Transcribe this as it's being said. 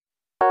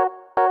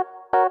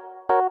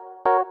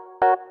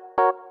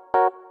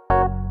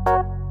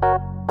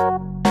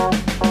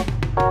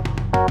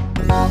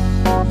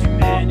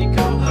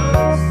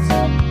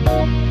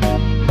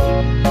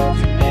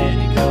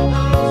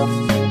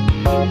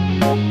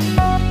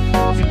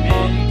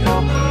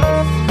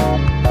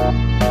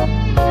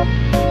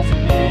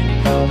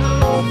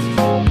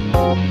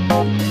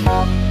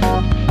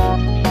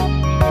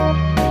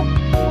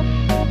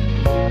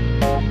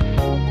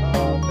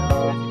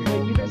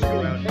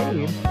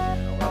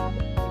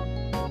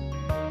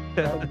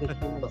Like the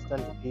human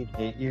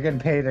centipede. You're getting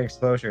paid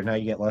exposure. Now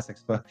you get less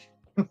exposure.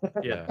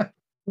 Yeah.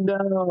 No.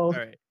 All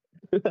right.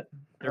 There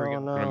we Oh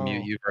go. Um, I'm gonna mute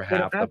no. you for But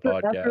half the after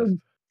podcast.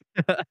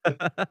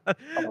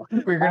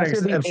 We're gonna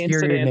after the obscure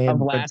your incident name, of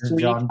but last just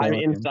week, John I'm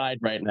Billiken. inside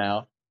right now.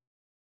 Oh,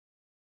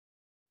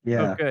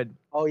 Yeah. good.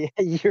 Oh yeah,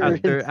 you're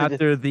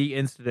After the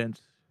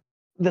incident.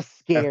 the After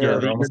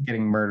scare. almost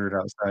getting murdered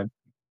outside.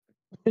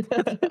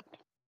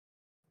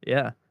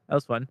 Yeah, that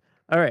was fun.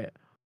 All right.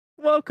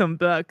 Welcome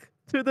back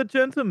to the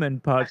Gentleman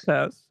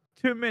Podcast.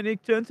 Too many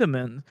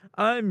gentlemen.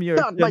 I'm your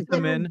Not my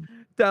gentleman,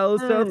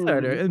 Dallas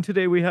Outsider, Mm. and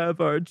today we have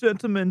our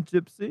gentleman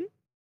Gypsy.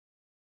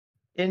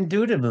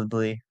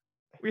 Indubitably.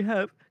 We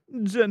have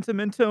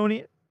gentleman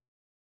Tony.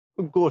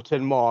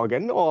 Guten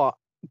Morgen or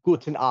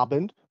Guten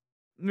Abend.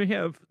 We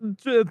have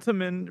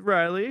gentleman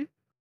Riley,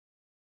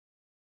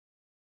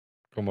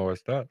 ¿Cómo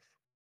estás?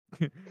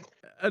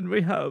 and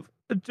we have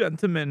a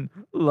gentleman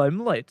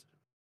Limelight.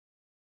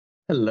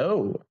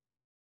 Hello.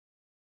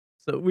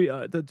 So we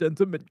are the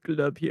gentleman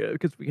club here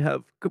because we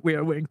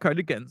are wearing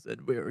cardigans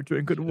and we are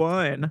drinking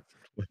wine.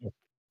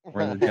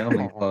 We're in the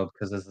gentleman club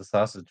because it's the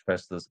sausage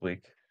fest this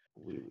week.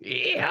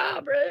 Yeah,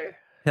 brother.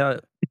 Hell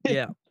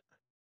yeah.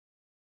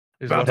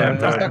 Here's About what damn I'm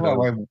Let's time. talk about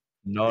why.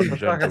 Non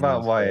Let's talk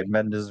about why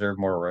men deserve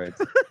more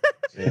rights.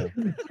 Yeah.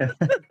 Isn't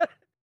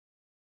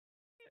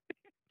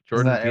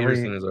Jordan that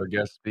Peterson every? is our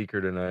guest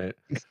speaker tonight.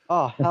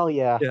 Oh hell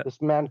yeah! Yeah.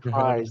 This man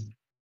cries.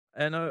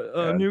 And our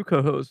God. new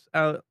co-host,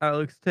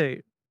 Alex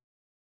Tate.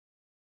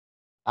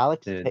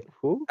 Alex, Dude.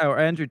 who? Or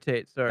Andrew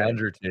Tate, sorry.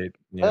 Andrew Tate.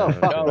 Oh Yeah.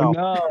 fuck Oh no.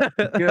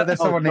 no. You know, there's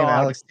Oh, someone named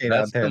God. Alex Tate out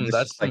That's there. some That's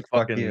that's just some like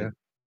fuck fucking you.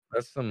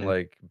 that's some Yeah.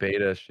 like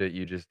beta shit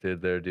you just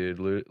did there, dude.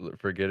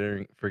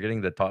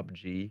 Forgetting the top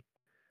G.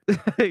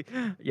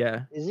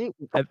 Yeah. Is he?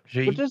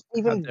 G. What does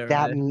even there,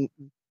 that eh? mean?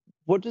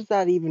 What does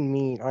that even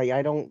mean? Like,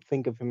 I don't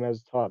think of him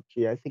as top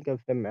G. I think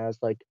of him as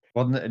like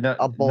Well, a no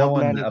bald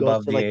man one who goes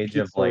above to the like age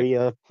of like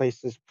pizzeria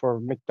places for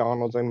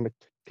McDonald's and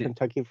Dude,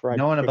 Kentucky Fried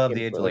no one above Chicken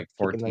the age for of like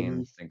like chicken 14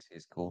 nuggets. thinks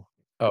he's cool.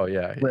 Oh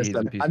yeah, he's a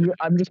Listen, piece of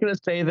I'm just gonna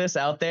say this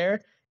out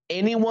there.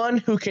 Anyone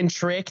who can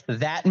trick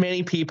that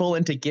many people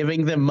into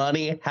giving them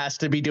money has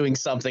to be doing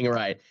something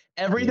right.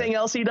 Everything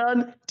else he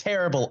done,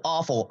 terrible,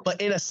 awful. But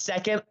in a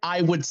second,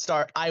 I would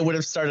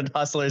have started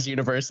Hustlers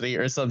University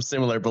or some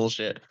similar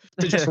bullshit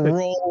to just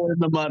roll in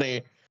the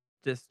money.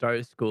 Just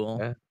start school.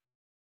 Yeah.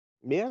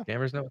 Yeah.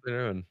 Scammers know what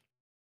they're doing.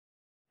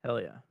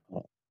 Hell yeah.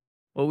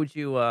 What would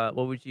you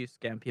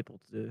scam people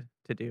to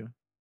do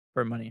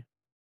for money?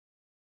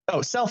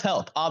 Oh,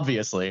 self-help,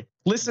 obviously.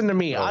 Listen to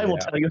me. Oh, I will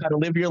yeah. tell you how to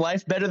live your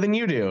life better than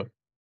you do.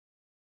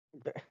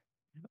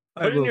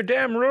 Put in your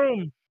damn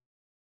room.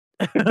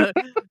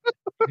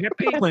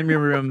 Hippie. Clean your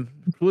room,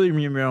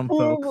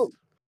 folks.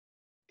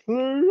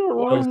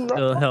 Those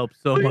still help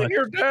so Clean much.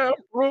 your damn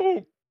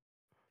room.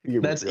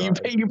 That's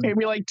you pay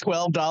me like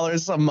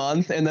 $12 a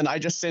month, and then I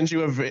just send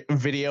you a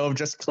video of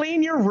just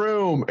clean your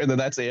room, and then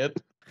that's it.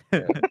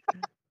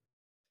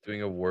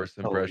 Doing a worse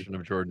impression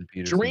of Jordan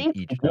Peterson Drink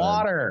each time.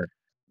 water.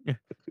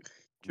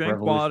 Drink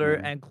water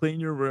Revolutionary. and clean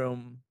your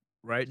room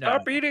right now.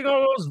 Stop eating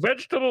all those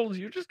vegetables.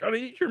 You just gotta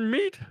eat your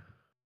meat.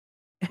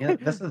 Yeah,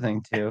 that's the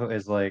thing too.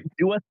 Is like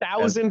Do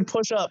 1,000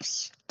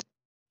 push-ups.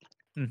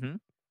 Mm-hmm.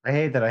 I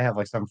hate that I have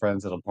like some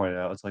friends that'll point it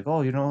out. It's like,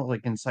 oh, you know,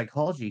 like in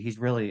psychology, he's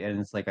really, and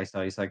it's like I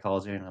study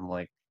psychology, and I'm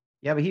like,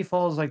 yeah, but he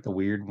follows like the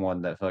weird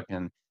one that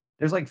fucking.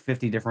 There's like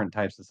 50 different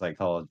types of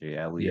psychology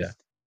at least. Yeah.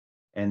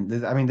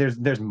 And I mean,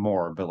 there's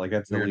more, but like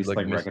that's Weird, at least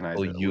like mystical recognized.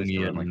 At least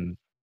around, like, Jungian.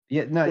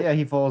 yeah, no, yeah,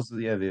 he follows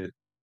the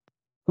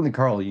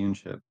Carl Jung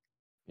shit.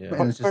 Yeah.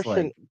 And it's just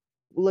Question,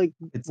 like,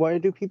 it's- why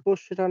do people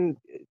shit on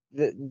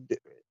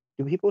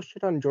do people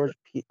shit on George,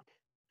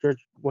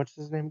 what's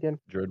his name again?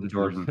 Jordan.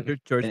 Jordan.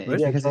 George And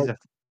Bush? it's because he's a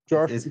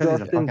George it's 'cause he's a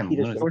Jordan fucking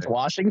Peterson. George lunatic.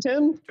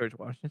 Washington? George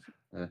Washington.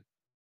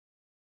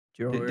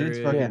 Dude's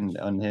fucking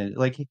unhinged.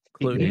 Like he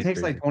Clooney.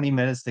 takes like Crazy. 20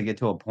 minutes to get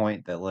to a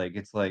point that like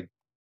it's like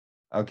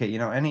okay, you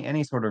know,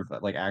 any sort of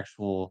like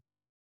actual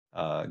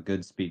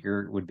good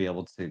speaker would be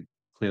able to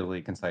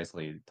clearly,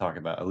 concisely talk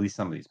about at least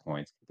some of these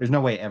points. There's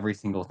no way every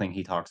single thing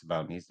he talks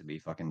about needs to be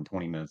fucking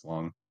 20 minutes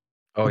long.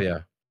 Oh yeah.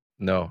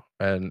 No,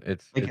 and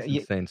it's Like,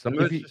 insane. Some if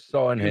of it's you- just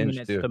so 2 unhinged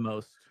minutes too. the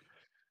most.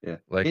 Yeah,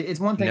 Like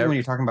it's one thing never- when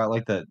you're talking about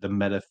like the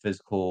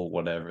metaphysical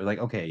whatever. Like,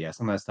 okay, yeah,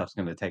 some of that stuff's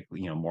gonna take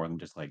more than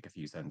just like a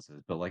few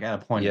sentences. But like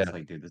at a point, Yeah. it's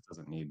like, dude, this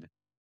doesn't need.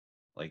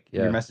 Like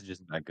Yeah. your message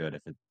isn't that good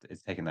if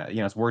it's taking that.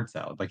 It's word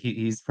salad. Like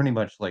he's pretty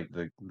much like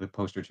the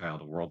poster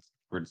child of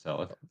word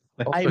salad.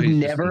 Also, I've he's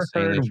just never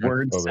insanely heard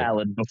word transphobic.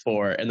 salad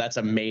before, and that's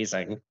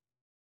amazing.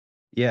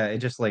 Yeah, it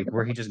just like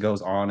where he just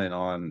goes on,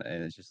 and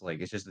it's just like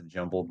it's just a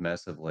jumbled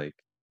mess of like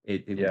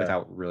it Yeah.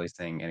 without really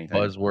saying anything.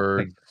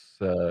 Buzzwords.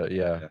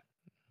 Yeah.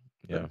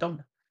 But don't.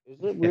 Is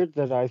it weird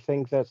that I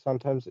think that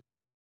sometimes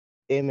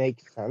it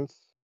makes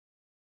sense?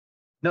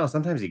 No,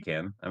 sometimes he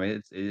can. I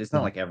mean, it's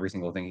not like every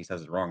single thing he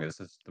says is wrong. It's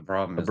just the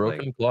problem A is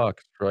broken like,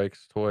 clock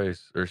strikes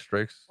twice or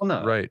strikes Well,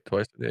 no. right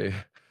twice a day.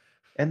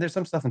 and there's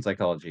some stuff in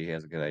psychology he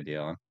has a good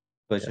idea on,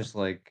 but it's Yeah. just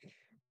like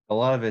a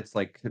lot of it's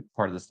like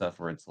part of the stuff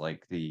where it's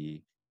like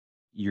the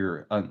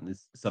your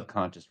it's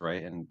subconscious,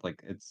 right? And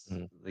like it's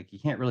Mhm. like you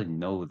can't really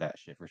know that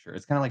shit for sure.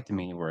 It's kind of like to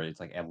me where it's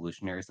like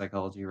evolutionary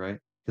psychology, right?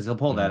 Because he'll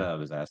pull that Mhm. out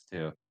of his ass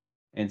too.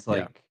 And it's Yeah.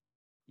 like,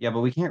 yeah, but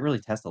we can't really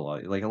test a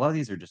lot. Like a lot of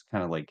these are just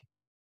kind of like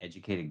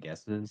educated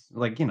guesses,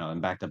 like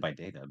and backed up by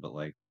data, but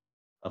like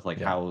of like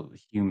Yeah. how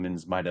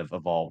humans might have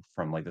evolved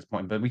from like this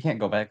point. But we can't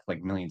go back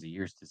like millions of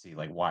years to see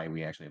like why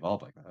we actually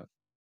evolved like that.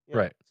 Yeah.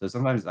 Right. So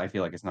sometimes I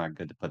feel like it's not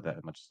good to put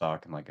that much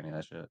stock in like any of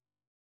that shit.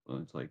 So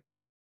it's like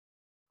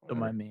Don't whatever.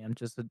 mind me. I'm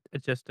just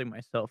adjusting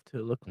myself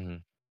to look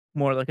Mhm.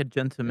 more like a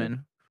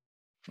gentleman.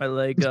 My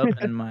leg up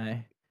and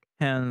my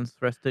hands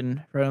resting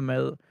in front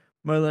of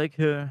my leg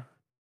here.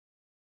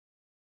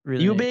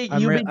 Really, You big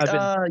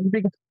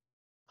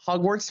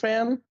Hogwarts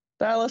fan,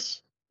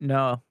 Dallas?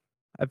 no,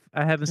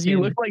 I haven't 'Cause you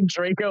seen look like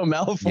Draco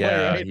Malfoy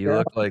Yeah, right you now.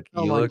 look like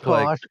Oh you my look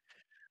like god.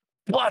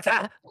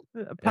 Potter.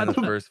 in the Potter.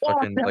 first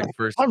fucking like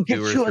first I'll 2 get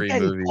or you 3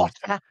 again, movies.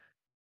 Potter.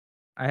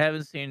 I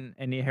haven't seen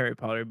any Harry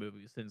Potter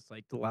movies since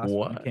like the last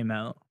one What? came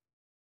out.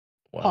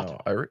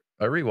 Wow.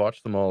 I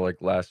rewatched them all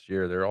like last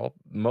year.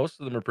 Most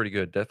of them are pretty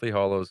good. Deathly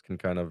Hollows can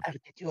kind of I'll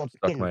get you suck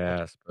again, my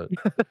Potter. ass, but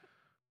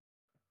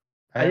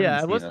I haven't Yeah,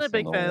 I seen wasn't a a big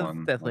single fan of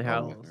one Deathly like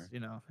all the way Hallows. through. You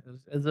know,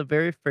 it's a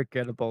very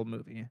forgettable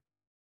movie.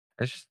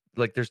 it's just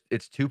like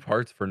it's 2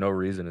 parts for no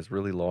reason. It's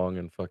really long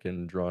and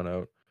fucking drawn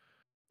out.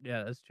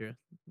 Yeah, that's true.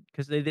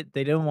 Because they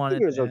didn't want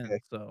think it it was to okay.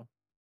 end. So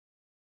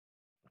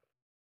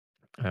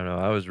I don't know.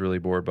 I was really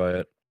bored by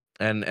it.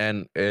 And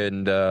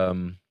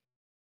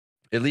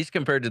at least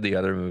compared to the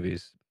other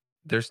movies,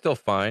 they're still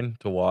fine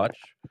to watch,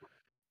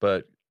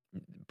 but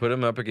put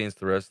them up against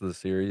the rest of the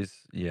series,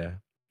 yeah.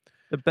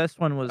 the best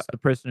one was The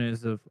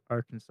Prisoners of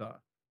Arkansas.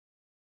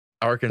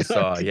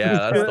 Arkansas,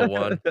 yeah, that's the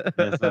one.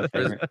 That's my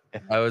Pris- favorite.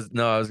 I was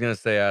gonna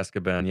say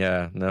Azkaban,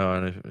 yeah,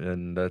 no,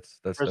 and that's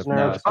Prisoner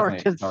No, of it's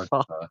definitely it's Arkansas.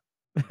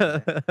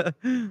 Arkansas.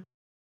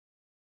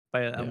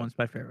 That Yeah. one's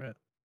my favorite.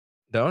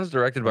 That one's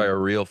directed by a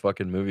real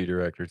fucking movie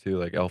director too,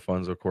 like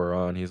Alfonso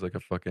Cuarón. He's like a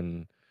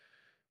fucking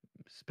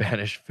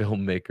Spanish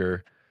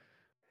filmmaker.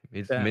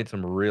 He's Yeah. made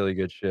some really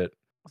good shit.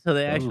 So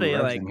they Ooh, actually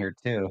Rev's like in here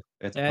too.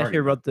 It's they a actually party.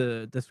 wrote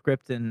the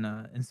script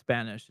in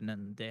Spanish and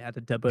then they had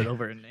to dub it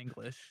over in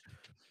English.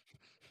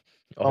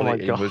 All my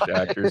the English God.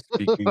 actors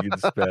speaking in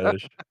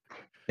Spanish.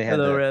 They had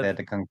Hello, to Rev. they had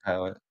to kung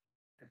pao it.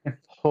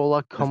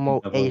 Hola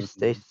como double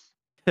estes?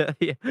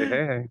 Yeah.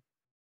 Hey.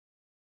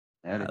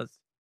 How's-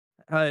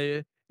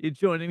 Hi, you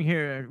joining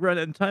here right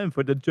in time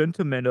for the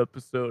gentleman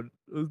episode.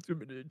 Too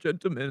many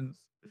gentlemen.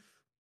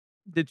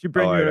 Did you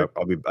bring All right, your?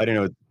 I'll be. I didn't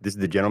know this is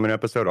the gentleman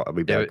episode. I'll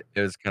be back.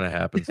 It was kind of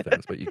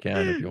happenstance, but you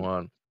can if you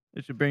want.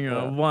 Did you bring your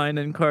Yeah. wine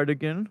and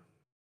cardigan?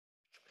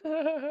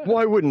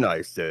 Why wouldn't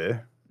I,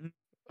 sir?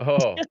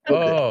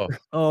 Oh.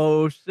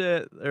 Oh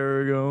shit! There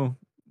we go.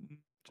 Cheers.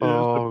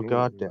 Oh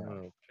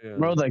goddamn!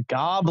 Bro, the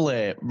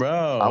goblet,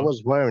 bro. I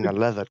was wearing a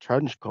leather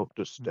trench coat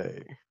this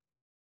day.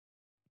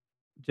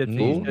 Gypsy,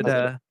 you Ooh.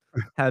 should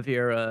have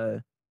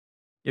your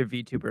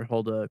VTuber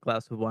hold a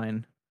glass of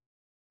wine,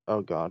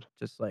 Oh god.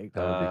 just like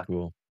That would be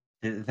cool.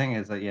 The thing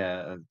is that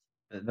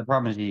the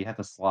problem is you have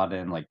to slot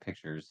in like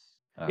pictures.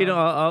 you know.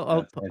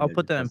 I'll that's-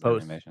 put that in that's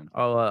post. animation.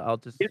 I'll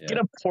just Just get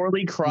a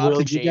poorly cropped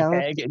Will you,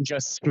 Dallas? JPEG and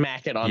just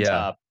smack it on Yeah.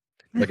 top.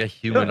 Like a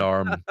human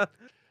arm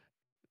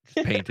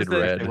just painted Just a-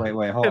 red.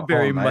 Wait, a hold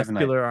very on. I have an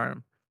idea. muscular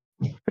arm.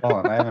 Hold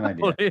on, I have an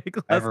idea. Holding a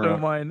glass Ever-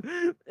 of wine.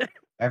 I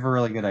have a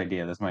really good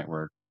idea. This might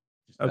work.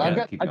 Just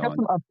Okay. I keep got going.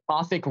 some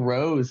apothic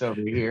rose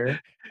over here.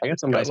 I got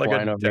some Got nice like a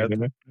wine over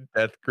here.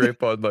 Death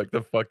grip on like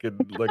the fucking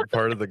like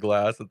part of the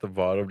glass at the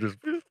bottom. Just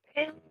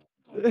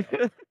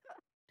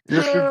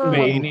You're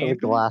waiting Veiny. for the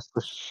glass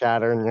to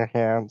shatter in your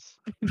hands.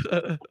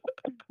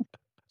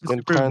 Then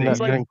Super turn that It's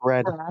like- drink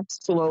red. Cracks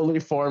slowly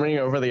forming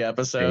over the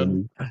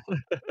episode.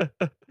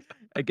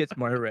 It gets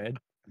more red.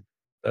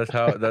 that's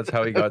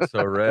how he got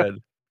so red.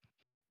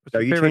 What's No,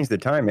 your you favorite- changed the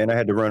time, man. I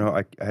had to run home.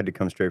 I had to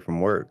come straight from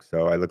work,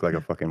 so I look like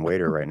a fucking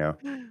waiter right now.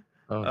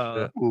 Oh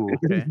Uh, shit. Ooh.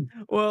 Okay.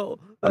 Well,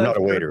 I'm not that's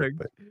a waiter, perfect.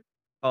 but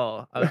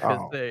Oh, I was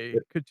gonna Oh. say,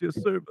 could you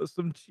serve us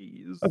some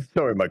cheese? I'm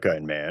sorry, my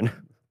kind man.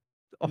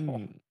 Oh,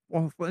 Mm.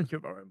 well, thank you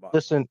very much.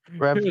 Listen,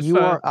 Rev, Here's you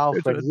a- are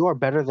Alfred. here's a- You are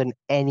better than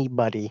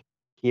anybody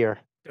here.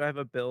 Do I have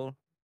a bill?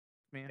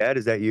 Man, Dad,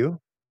 is that you?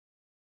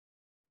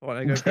 hold on,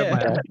 I gotta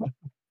grab my.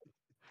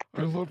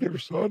 I love your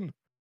son.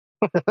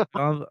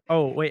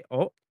 Oh wait.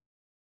 Oh.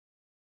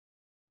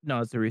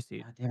 No, it's a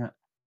receipt. God damn it.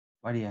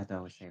 Why do you have to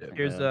always say Shit, things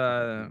Here's, like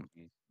that?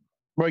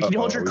 Bro, can you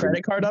hold Uh-oh, your we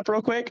credit card up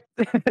real quick?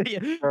 yeah,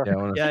 Sure. Yeah, I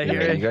wanna yeah. see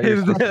Here it. it You got your is.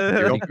 social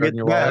security Don't card in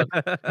your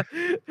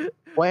forget wallet?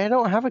 Why I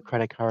don't have a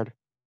credit card?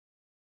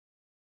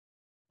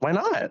 Why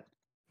not?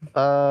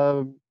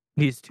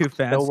 He's too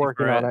fancy Still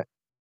working for on it.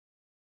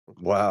 it.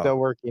 Wow. Still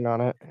working on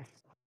it.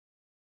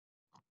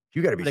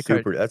 You got to be Credit card.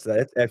 super.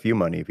 That's FU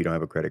money if you don't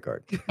have a credit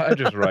card. I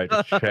just write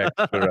checks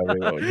for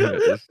everyone.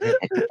 Yes.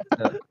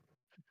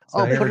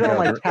 Oh, here put we it on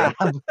go. my tab.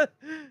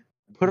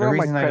 Put it The on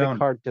my reason I credit don't-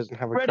 card doesn't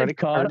have a Credit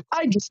card.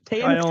 I just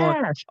pay I in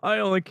only- cash. I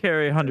only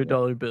carry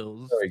 $100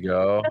 bills. There we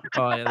go.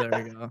 Oh yeah,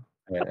 there we go.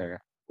 Yeah,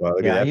 there Well,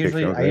 look Yeah, at that picture.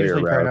 I'm I very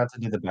usually try aroused. not to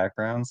do the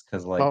backgrounds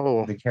because like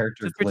Oh, the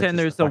character Just pretend glitches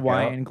the there's a fuck out.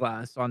 wine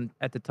glass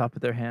at the top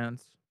of their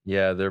hands.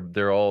 Yeah, they're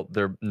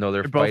They're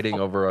both fighting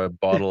hol- over a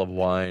bottle of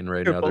wine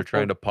right They're now. They're both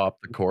trying hol- to pop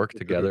the cork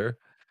together.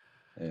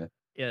 Yeah.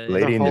 Yeah,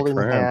 Lady in the holding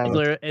Tramp. hands.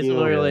 it's Cute.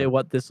 literally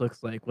what this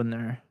looks like when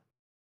they're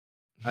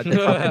at the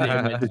top of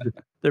the image.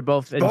 They're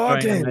both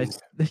enjoying a nice.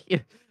 Spartans! Yeah,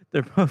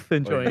 they're both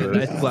enjoying a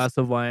nice this. glass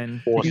of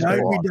wine. Or together.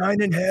 squat.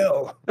 dine in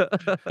hell.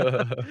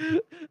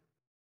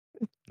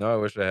 No, I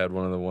wish I had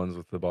one of the ones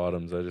with the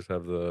bottoms. I just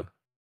have the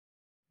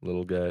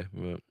little guy.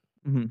 But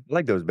Mhm. I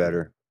like those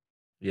better.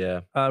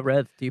 yeah.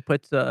 Rev, do you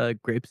put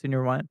grapes in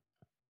your wine,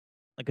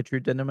 like a true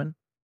gentleman?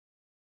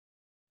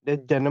 The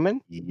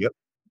Deneman? Yep.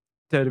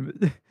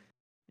 Gentleman.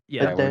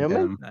 Yeah. I would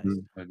Deneman? Nice.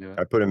 I'd do it.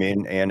 I put them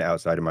in and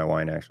outside of my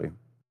wine, actually.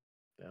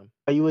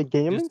 Are you a You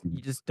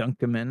Deneman? just dunk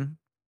them in,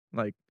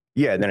 like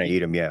Yeah, then I eat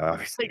them. Yeah,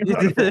 obviously.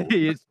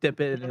 you just dip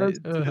it in it.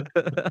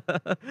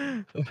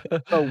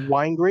 So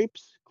wine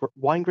grapes?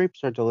 Wine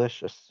grapes are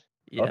delicious.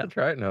 I'll have Yeah. to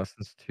try it now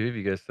since two of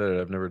you guys said it.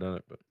 I've never done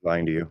it, but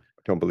Lying to you.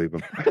 Don't believe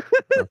them.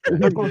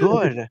 They're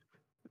good.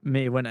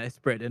 Me when I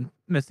spread in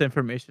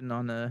misinformation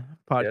on a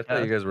yeah, I podcast.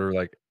 thought you guys were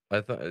like.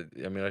 I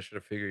mean, I should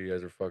have figured you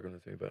guys were fucking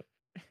with me, but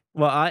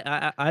Well,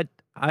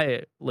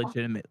 I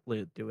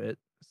legitimately do it.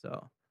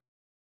 So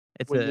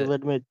it's When a you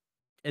legitimate,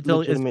 it's a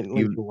it's, legitimately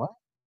You- do what?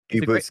 Do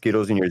you a put great-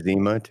 Skittles in your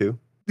Zima too?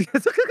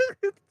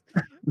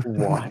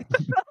 What?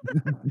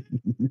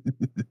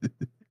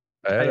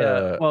 I had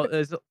a.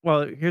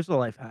 well, here's a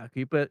life hack.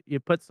 You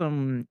put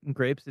some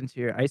grapes into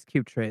your ice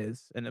cube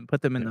trays and then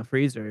put them in the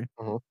freezer.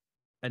 Mhm.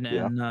 And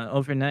Yeah. then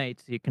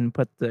overnight you can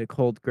put the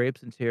cold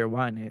grapes into your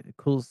wine. It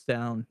cools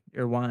down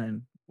your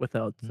wine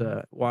without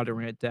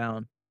watering it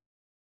down.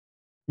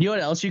 You know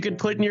what else you could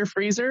put in your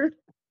freezer?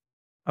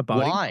 A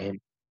body.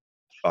 Wine.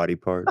 Body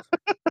parts.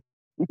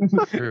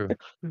 True.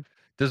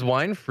 Does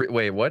wine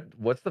wait?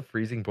 What's the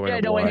freezing point Yeah,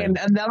 of no, wine?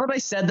 and now that I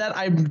said that,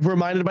 I'm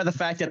reminded by the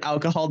fact that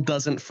alcohol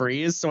doesn't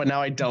freeze, so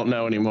now I don't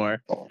know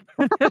anymore.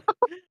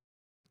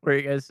 Where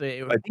you guys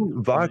say I think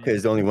vodka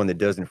is the only one that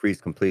doesn't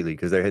freeze completely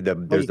because there's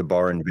Wait. the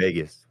bar in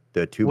Vegas,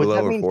 the two Would below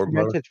that or mean four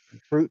below. fermented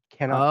fruit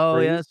cannot Oh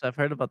freeze? yes, I've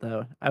heard about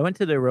that. I went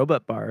to the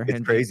robot bar. It's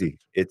and crazy.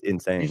 It's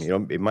insane. You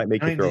know, it might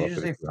make I you mean, throw did up. you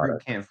if say it's too hot fruit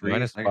out. can't freeze?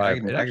 Minus I five.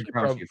 can, It I can actually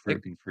promise you prob- fruit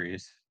it- can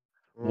freeze.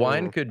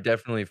 Wine Mm. could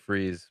definitely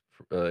freeze.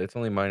 It's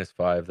only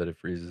 -5 that it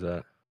freezes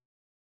at.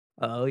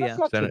 Oh yeah. That's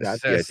not too bad.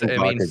 Yeah, I think I mean,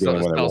 vodka's the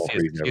only one that won't Celsius.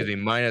 freeze Excuse ever.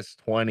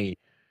 me,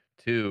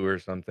 -22 or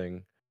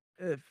something.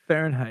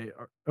 Fahrenheit.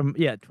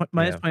 Yeah,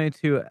 minus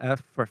 22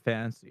 F for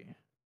fancy.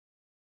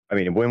 I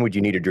mean, when would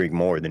you need to drink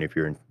more than if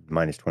you're in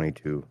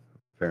 -22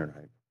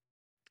 Fahrenheit?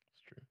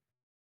 It's true.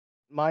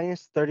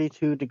 Minus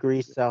 32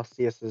 degrees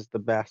Celsius is the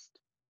best.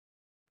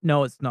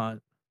 No, it's not.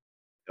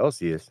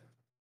 Celsius.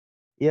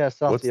 Yeah, What's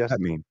Celsius. that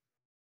mean?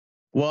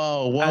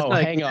 Whoa, That's whoa,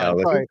 like- hang on.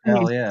 Celsius? Sorry.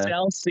 Hell yeah.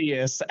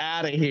 Celsius,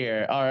 out of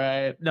here. All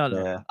right. No,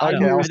 no. Yeah. I Okay,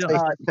 no, I'll I say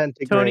don't-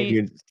 centigrade. Tony-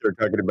 You start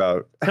talking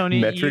about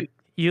Tony, metric.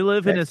 you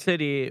live in a Next.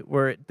 city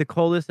where the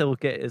coldest it will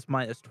get is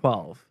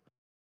 -12.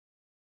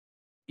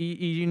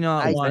 You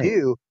not I want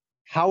do.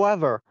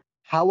 However,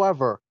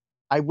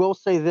 I will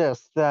say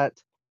this, that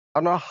I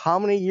don't know how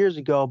many years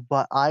ago,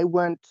 but I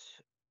went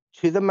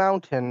to the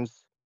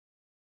mountains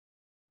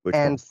Which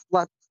and one?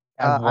 slept.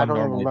 As I one don't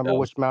even normally remember does.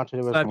 which mountain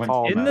it was slept went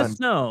called. in the but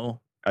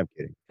snow. I'm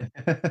kidding.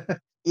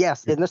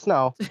 yes, in the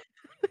snow.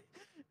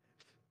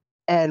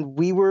 And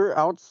we were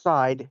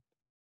outside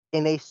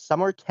in a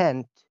summer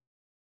tent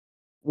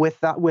with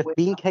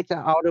being kicked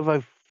out of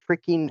a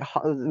freaking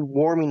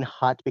warming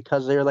hut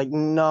because they're like,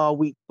 no,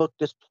 we booked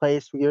this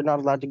place. You're not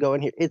allowed to go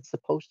in here. It's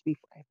supposed to be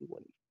for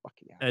everyone. You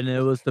fucking And it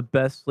assholes." was the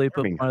best sleep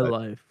of Warming my hut.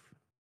 life.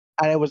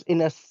 And I was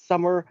in a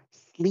summer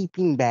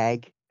sleeping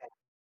bag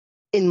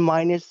in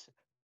minus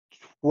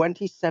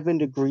 27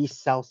 degrees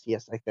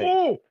Celsius, I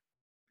think.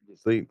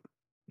 Sleep.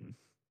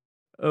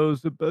 It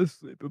was the best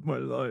sleep of my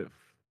life.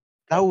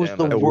 That was Damn,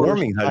 the that's A worst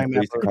warming hut is time what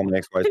I used to ever. call my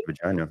ex-wife's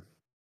vagina.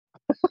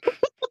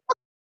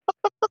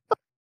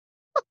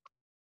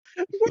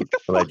 What the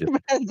fuck, Allegedly.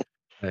 man?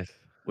 Nice.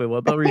 Wait, what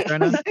about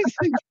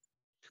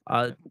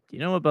Rihanna? You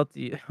know about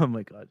the? Oh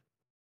my god,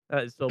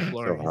 that is so So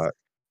boring. hot.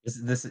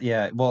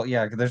 Yeah, well,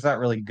 yeah, 'cause there's not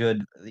really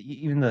good.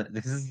 Even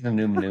this is the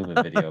Numa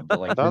Numa video,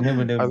 but like the Are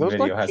Numa Numa those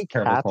video like has two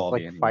terrible cats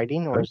quality. like anyway.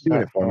 fighting, or I'm is doing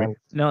that it for me. hands?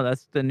 No,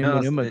 that's the No,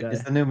 Numa it's, guy.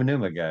 it's the Numa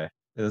Numa guy.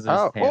 Those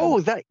are his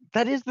Oh, hands.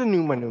 that is the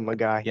Numa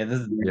guy. Yeah,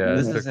 this Yeah,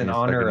 this it is took in me a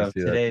honor second to of see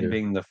that today too.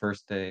 being the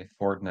first day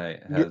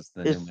Fortnite You- has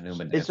the it's Numa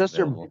Numa it's dance just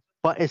available. your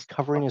butt is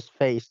covering his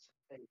face.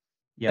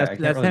 Yeah, I can't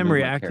that's really him move my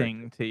reacting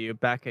character. to you,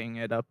 backing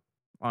it up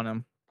on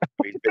him.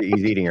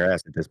 He's eating your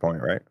ass at this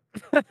point, right?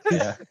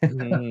 Yeah.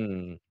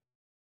 Mm.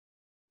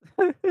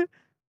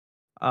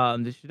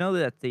 Did you know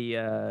that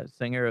the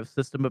singer of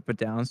System of a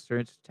Down,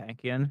 Serge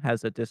Tankian,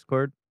 has a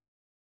Discord?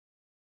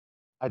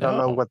 I don't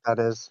know No. what that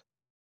is.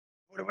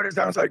 What it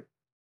sounds like.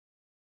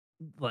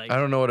 Like, I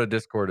don't know what a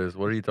Discord is.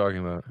 What are you talking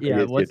about?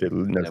 yeah, what's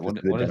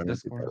what is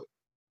Discord?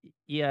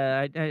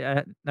 yeah,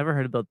 I never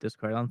heard about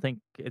Discord. I don't think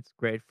it's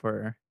great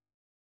for,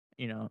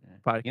 Yeah.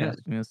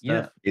 podcasting and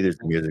Yeah. stuff. Either's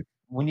the music.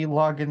 when you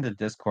log into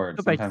Discord,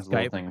 Go back to sometimes the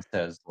little Skype. thing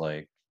says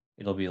like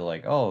it'll be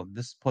like, "Oh,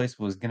 this place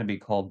was gonna be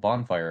called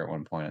Bonfire at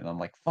one point," and I'm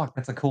like, "Fuck,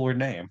 that's a cooler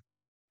name."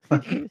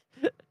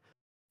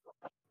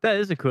 That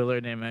is a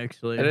cooler name,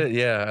 actually.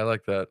 Yeah, I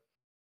like that.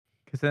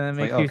 Because then it It's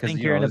like, makes oh, you because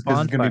think you're in a it's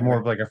gonna be more bonfire.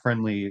 of like a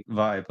friendly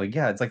vibe. Like,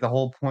 yeah, it's like the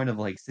whole point of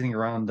like sitting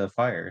around the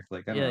fire.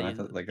 Like, I don't know, I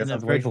thought like that in a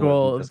sounds way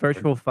cooler than Discord.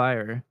 virtual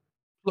fire.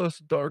 Plus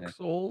Dark Yeah.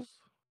 Souls.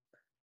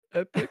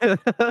 Epic.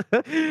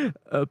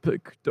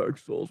 Epic Dark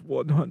Souls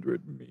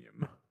 100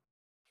 meme.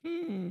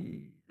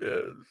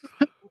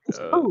 Yes.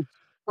 Oh,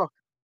 fuck.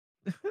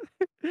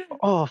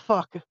 Oh,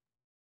 fuck.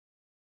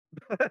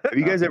 Have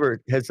you guys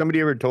ever? Has somebody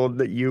ever told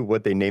that you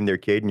what they named their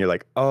kid, and you're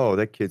like, "Oh,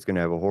 that kid's gonna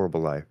have a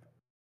horrible life."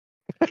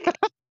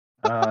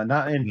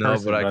 Not in No,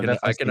 person, but I I've can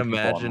definitely can seen people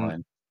imagine.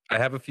 online. I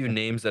have a few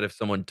names that if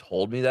someone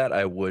told me that,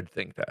 I would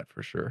think that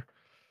for sure.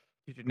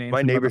 Did you name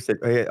My some neighbor other- said,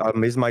 "Hey,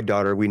 this is my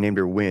daughter. We named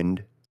her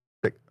Wind."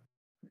 Like,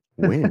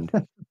 Wind.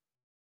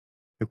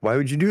 Like, why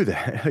would you do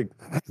that? Like,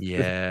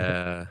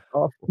 Yeah.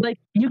 awful. Like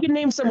you can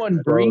name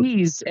someone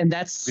Breeze, and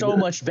that's so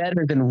much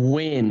better than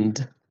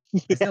Wind. I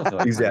still feel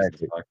like Breeze is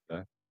Exactly. fucked,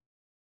 though.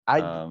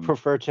 I'd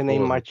prefer to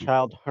name my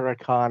child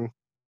Huracan.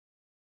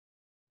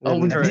 Oh,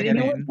 than did Hurricane.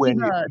 anyone see Wind.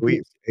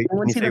 the, Can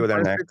anyone you see say the without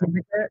an birth accent?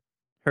 certificate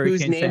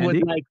whose Hurricane name was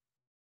Sandy? like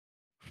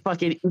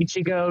fucking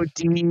Ichigo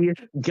D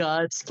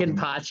Guts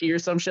Kenpachi or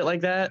some shit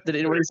like that? Did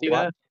anyone see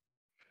that?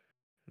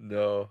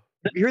 No.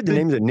 Have you heard the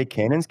names of Nick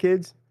Cannon's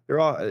kids? They're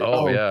all.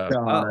 Oh, yeah.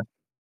 God.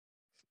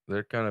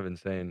 They're kind of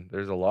insane.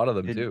 There's a lot of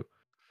them Dude, too.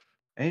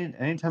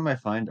 Anytime I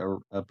find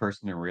a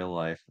person in real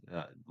life,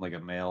 like a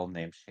male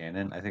named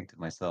Shannon, I think to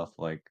myself,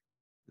 like,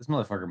 this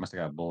motherfucker must have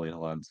got bullied a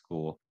lot in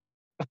school.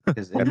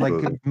 Because, and like,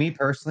 Absolutely. me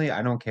personally,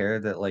 I don't care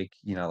that, like,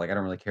 like, I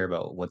don't really care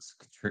about what's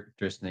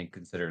traditionally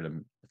considered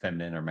a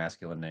feminine or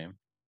masculine name.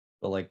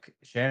 But, like,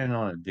 Shannon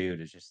on a dude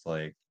is just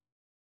like,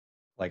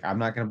 I'm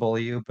not going to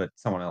bully you, but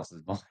someone else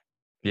is bullying.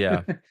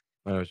 Yeah.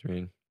 I know what you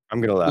mean. I'm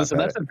gonna laugh. Listen,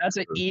 at that's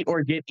an eat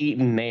or get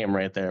eaten name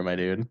right there, my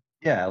dude.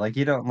 Yeah, like,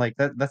 you don't, like,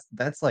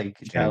 that's like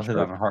Shannon's childhood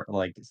on perfect. hard,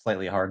 like,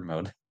 slightly hard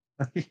mode.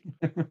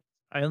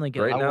 I only get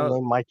Right I now- will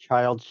name my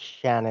child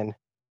Shannon.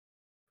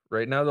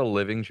 Right now, the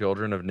living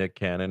children of Nick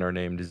Cannon are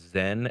named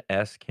Zen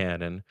S.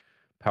 Cannon,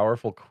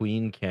 Powerful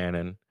Queen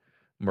Cannon,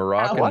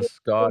 Moroccan What?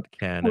 Scott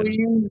Cannon,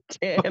 Queen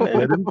Let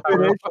Cannon. him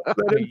finish.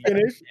 Let him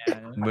finish.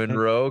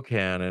 Monroe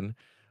Cannon,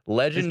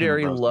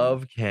 Legendary Monroe's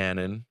Love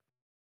Cannon,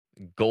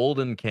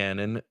 Golden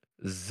Cannon,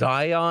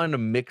 Zion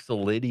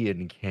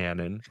Mixolydian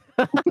Cannon,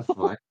 What the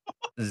fuck?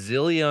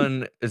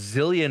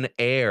 Zillion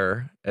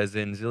Air, as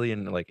in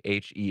Zillion like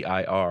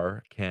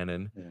HEIR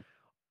Cannon, Yeah.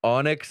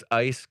 Onyx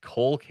Ice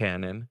Coal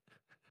Cannon,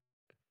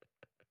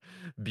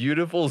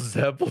 Beautiful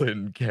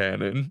Zeppelin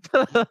Cannon,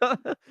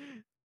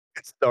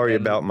 Sorry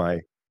And- about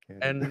my.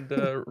 and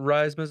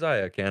Rise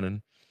Messiah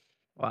Cannon.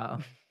 Wow.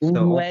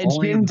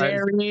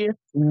 Legendary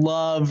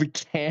Love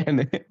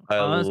Cannon. I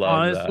love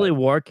Honestly, that.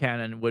 War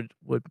Cannon would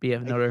be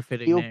another I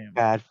fitting feel name.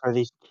 bad for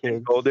these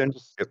kids. Golden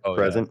Just- Oh, yeah.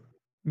 present.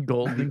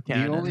 Golden The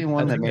Cannon. only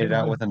one that That's a made it good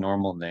out one. with a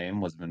normal name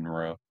was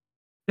Monroe.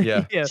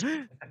 Yeah. Yeah.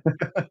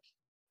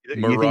 You think the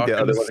Moroccan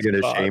other ones are gonna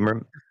Scott. shame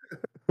him?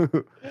 One of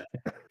them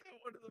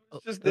is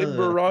just named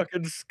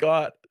Moroccan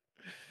Scott.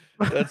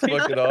 That's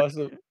fucking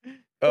awesome.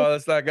 Oh,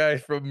 that's that guy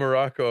from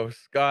Morocco,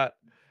 Scott.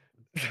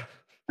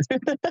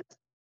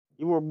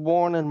 You were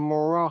born in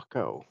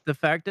Morocco. The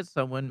fact that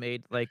someone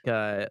made like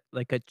a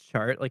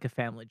chart, like a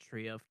family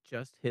tree of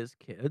just his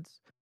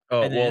kids,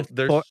 Oh, And then well,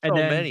 there's for- so and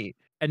then- many.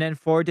 and then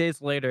 4 days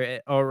later,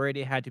 it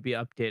already had to be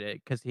updated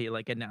because he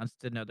like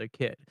announced another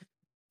kid.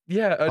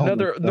 Yeah, Oh my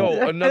another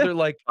God. another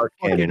like Art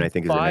Cannon, fucking I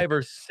think, is the next. 5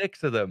 or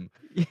 6 of them.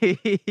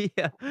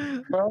 Yeah.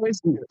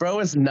 Bro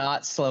is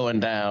not slowing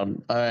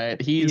down. All right,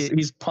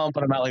 he's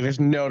pumping them out like there's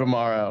no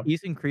tomorrow.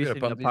 He's increasing the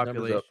pump these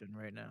numbers up. population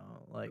right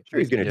now. Like Sure,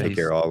 he's gonna Yeah, take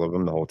care of all of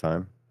them the whole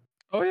time.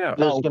 Oh yeah.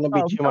 There's Oh, gonna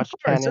be oh, too of much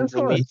course, cannons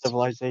of in the course.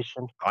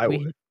 civilization. I we,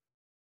 would.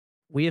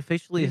 we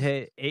officially He's-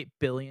 hit 8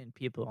 billion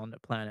people on the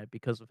planet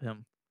because of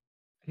him.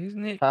 He's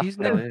Hell Nick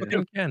yeah.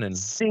 fucking Cannon.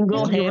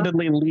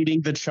 Single-handedly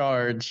leading the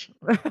charge.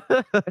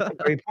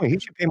 Great point. He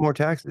should pay more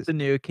taxes. The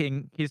new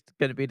king. He's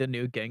gonna be the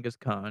new Genghis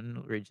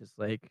Khan. Where he's just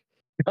like,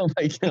 Oh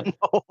my god.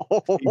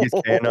 Genghis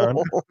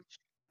Khan.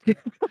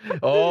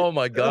 Oh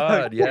my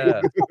god,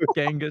 yeah.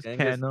 Genghis Genghis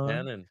Khan.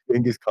 Cannon.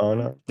 Genghis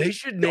Khan. They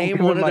should Don't name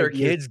give one him of their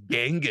ideas. kids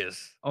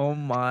Genghis. Oh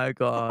my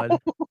god.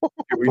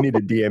 We need to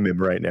DM him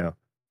right now.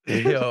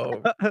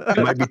 Yo. It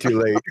might be too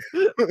late.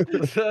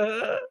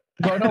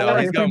 Bro, don't No,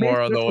 worry, he's if got he makes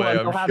more on the this way, one,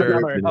 I'm he'll have sure.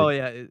 another. Oh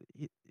yeah,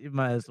 you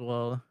might as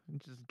well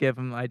just give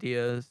him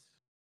ideas.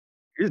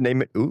 Just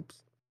name it. Oops.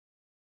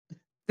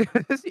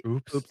 Oops.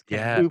 Oops,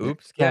 Yeah, Oops,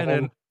 oops,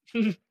 Cannon.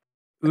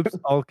 Oops,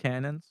 all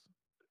cannons.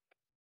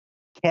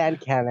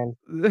 Cannon.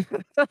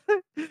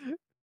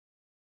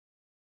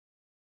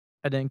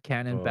 And then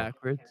cannon Oh.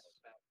 backwards.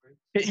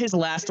 His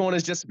last one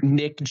is just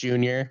Nick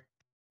Jr.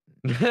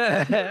 Ron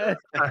X.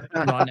 Or That's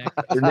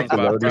my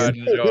Nickelodeon. pride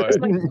and joy. It's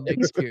like Nick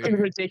fucking Fury.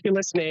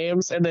 ridiculous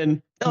names, and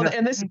then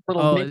and this is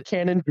little Oh, Nick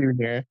Cannon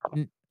Jr.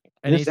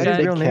 And This he's is got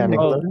Nick real name, Cannon.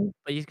 Nickelodeon?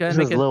 but he's got This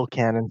to is make Lil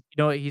Cannon.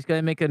 he's got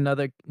to make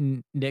another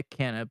Nick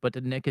Cannon, but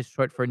the Nick is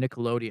short for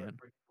Nickelodeon.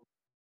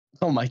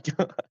 Oh my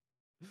god.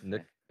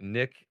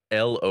 Nick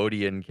L.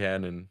 Odian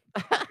Cannon.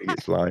 He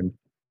gets slimed.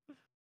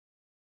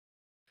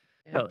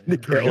 Hell yeah.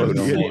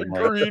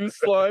 Nickelodeon. Green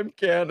slime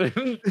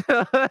cannon.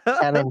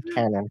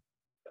 Cannon.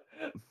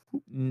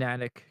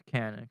 Nanik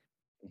Cannon.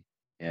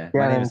 Yeah,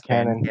 my name is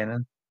Cannon.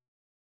 Cannon.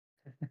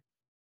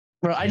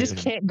 Bro, I just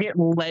can't get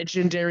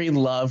legendary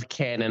love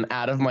cannon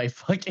out of my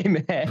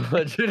fucking head.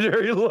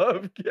 Legendary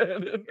love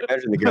cannon.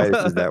 Imagine the guy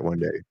that says that one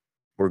day.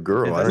 Or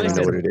girl, I don't even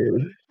know what it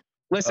is.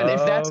 Listen, if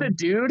that's a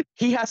dude,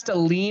 he has to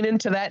lean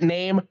into that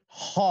name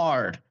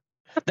hard.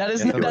 That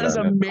is That's what that is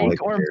I a meant.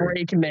 make or Legendary.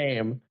 break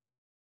name.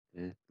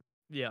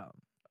 Yeah.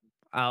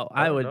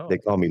 I would. know. They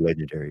call me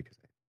legendary.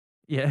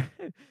 Yeah.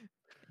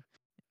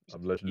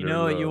 I'm legendary. You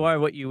know you love. are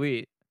what you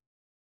eat.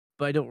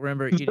 But I don't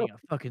remember eating a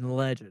fucking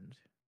legend.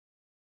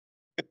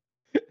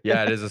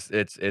 Yeah, it is.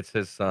 It's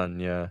his son.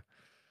 Yeah.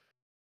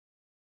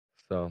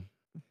 So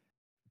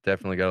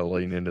definitely got to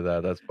lean into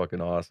that. That's fucking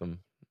awesome.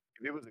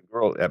 If it was a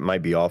girl, that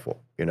might be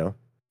awful, you know?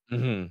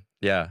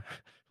 Yeah.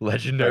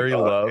 Legendary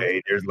Like, love.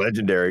 Hey, there's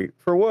legendary.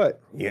 For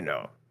what? You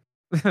know.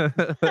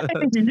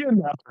 You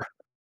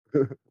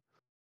know.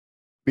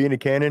 Being a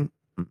canon?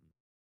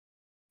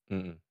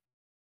 Mm-mm.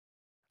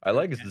 I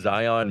like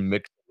Zion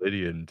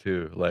Mixolydian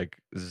too. Like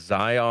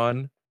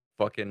Zion,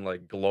 fucking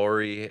like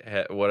glory,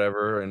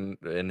 whatever, and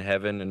in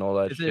heaven and all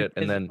that shit.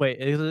 And then wait,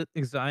 is it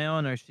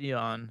Zion or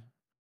Xion?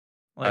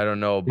 I don't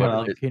know,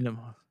 but Like Kingdom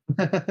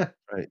Hearts.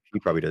 Right. He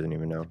probably doesn't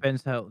even know.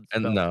 Depends how it's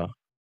and spelled. no.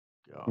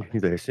 God.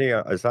 He's like, see,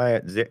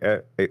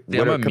 See,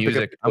 I'm a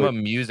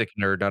music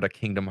nerd, not a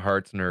Kingdom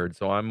Hearts nerd.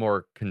 So I'm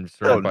more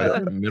concerned by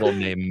the middle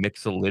name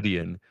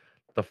Mixolydian.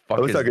 The fuck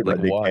I was is talking like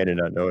about Nick what? Cannon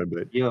not knowing,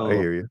 but Yo, I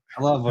hear you.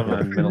 I love when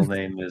my middle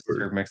name is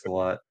Sir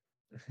Mix-a-Lot.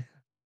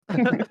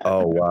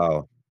 Oh,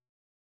 wow.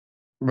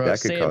 Bro, That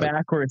could say it cause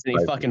backwards and he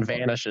life fucking to fall.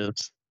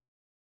 vanishes.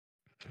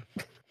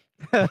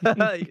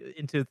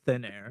 Into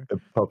thin air. A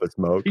puff of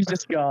smoke. He's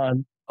just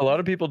gone. A lot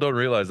of people don't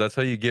realize that's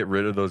how you get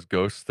rid of those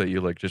ghosts that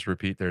you like just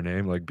repeat their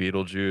name, like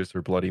Beetlejuice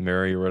or Bloody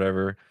Mary or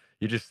whatever.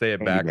 You just say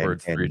it Candyman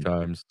backwards 3 Cannon.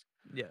 times.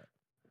 Yeah.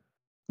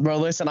 Bro,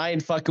 listen, I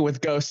ain't fucking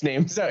with ghost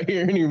names out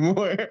here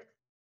anymore.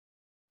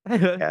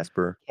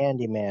 Casper.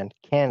 Candyman.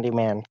 then you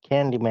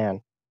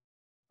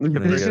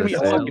There's gonna gotta be a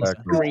say it fucking backwards.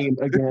 scream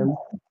again.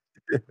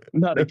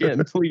 Not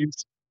again,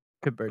 please.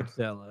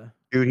 Cabertzella.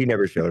 Dude, he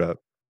never showed up.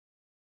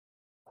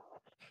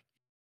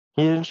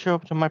 He didn't show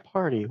up to my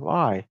party.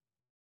 Why?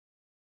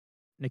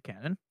 Nick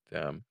Cannon.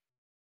 Damn.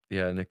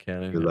 Yeah, Nick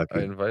Cannon. You're lucky.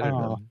 I invited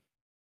Oh. him.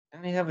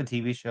 Didn't he have a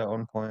TV show at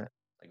one point?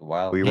 Like a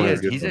while. We He were has,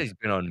 a good he's, one. he's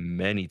been on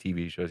many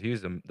TV shows. He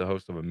was the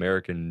host of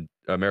America's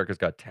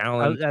Got Oh,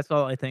 Talent. that's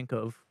all I think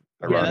of.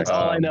 Yeah, Ironic. that's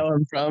all I know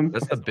him from.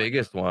 That's the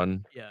biggest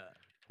one. Yeah.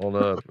 Hold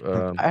up.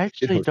 I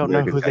actually host don't know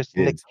America's who Got this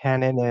Nick Kids.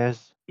 Cannon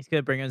is. He's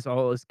gonna bring us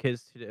all his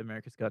kids to the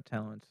America's Got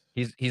Talent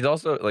He's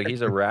also like he's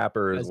a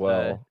rapper as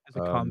well. as a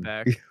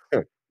comeback.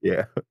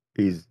 Yeah.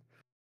 He's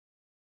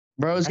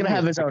Bro's gonna I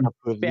have need his to own look up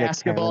who Nick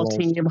basketball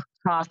Cannon is. team,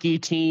 hockey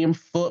team,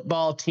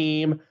 football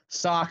team,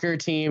 soccer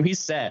team. He's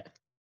set.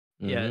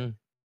 Yeah. Mhm.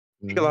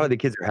 I think a lot of the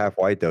kids are half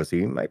white though, so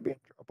he might be in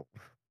trouble.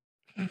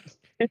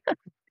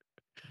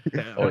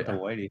 Oh, With the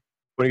Whitey.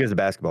 When he gets to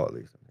basketball, at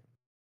least.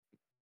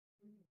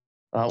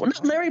 Well,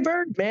 not Larry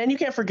Bird, man. You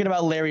can't forget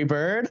about Larry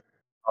Bird.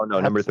 Oh no,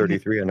 number Absolutely.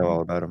 33. I know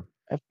all about him.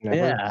 I've never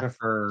Yeah.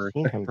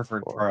 seen him prefer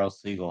before. Charles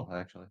Siegel,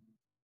 actually.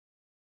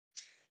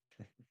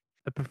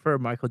 I prefer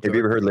Michael Have Jordan. you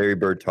ever heard Larry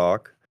Bird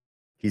talk?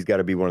 He's got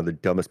to be one of the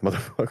dumbest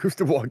motherfuckers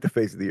to walk the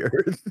face of the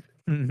earth.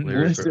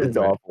 Larry Listen, Bird. It's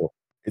awful.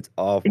 It's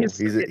awful. His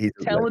he's a legend.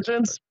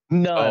 intelligence,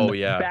 none. Oh,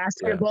 yeah, yeah.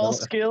 Basketball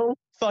skill,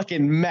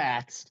 fucking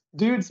maxed.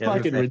 Dude's Yeah, I was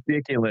fucking gonna say-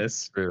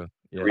 ridiculous. True.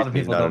 Yeah. A lot of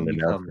He's people not don't an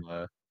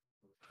become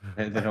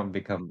they don't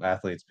become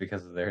athletes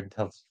because of their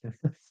intelligence.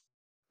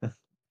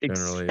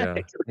 Generally, yeah.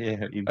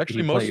 Yeah,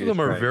 Actually, most of them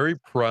are very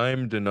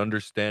primed and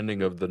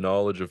understanding of the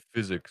knowledge of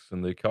physics,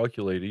 and they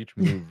calculate each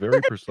move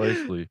very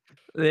precisely.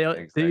 They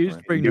Exactly. used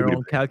to bring their Dude,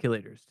 own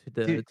calculators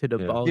to the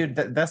yeah. ball. Dude,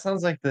 that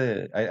sounds like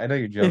I know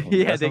you're joking. but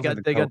Yeah, that they sounds like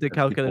got the code that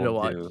calculator people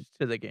watch do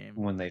to the game.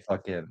 when they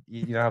fucking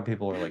you know how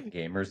people are like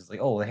gamers. It's like,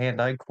 oh, the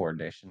hand-eye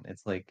coordination.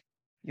 It's like,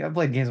 yeah, I've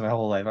played games my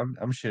whole life.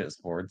 I'm shit at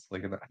sports.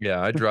 Like,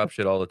 Yeah, I drop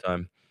shit all the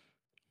time.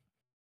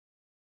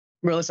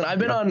 Bro, listen, I've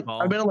been Drop on the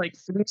ball. like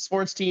 3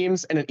 sports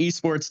teams and an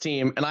esports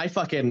team, and I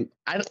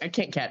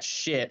can't catch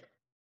shit.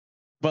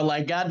 But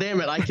like,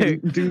 goddamn it, I can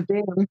do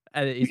damn.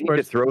 At an You need to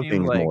esports throw team,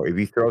 things like, more. If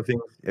you throw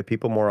things at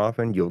people more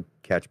often, you'll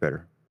catch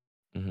better.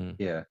 Hmm.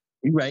 yeah.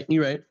 You're right.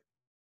 You're right.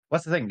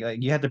 What's the thing?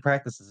 Like, you had to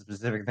practice a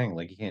specific thing.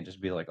 Like, you can't just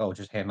be like, oh,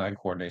 just hand-eye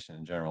coordination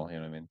in general. You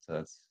know what I mean? So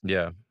that's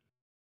Yeah.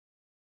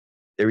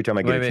 Every time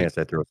I get a Maybe- chance,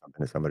 I throw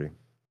something to somebody.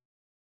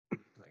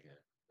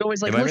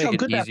 Always like, It might look how make it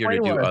good that easier play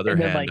to do was. other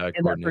And then, like, hand-eye in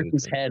that coordinated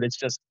person's things. head, it's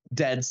just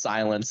dead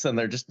silence, and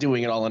they're just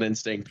doing it all on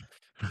instinct.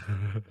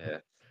 yeah.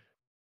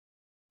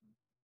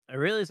 I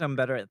realize I'm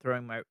better at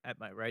throwing at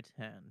my right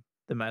hand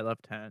than my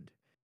left hand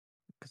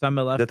because I'm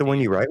a Is lefty. that the one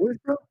you write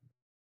with, bro?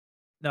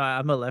 No,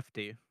 I'm a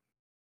lefty.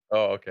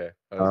 Oh, okay.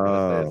 I was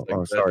gonna say it's Oh,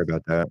 like sorry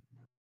about that.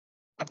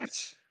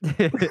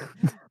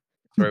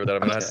 sorry about that. I'm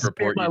gonna have to Spit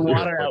report my you to the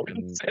water out when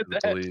you fucking said the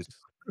that. police.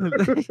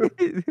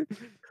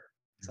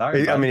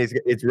 Sorry, I bud. mean,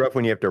 it's rough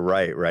when you have to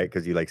write, right?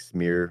 Because you like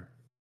smear.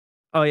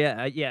 Oh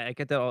yeah, I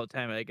get that all the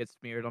time. I get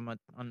smeared on the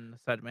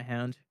side of my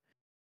hand.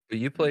 But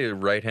you play Yeah,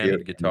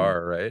 right-handed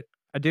guitar, right?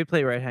 I do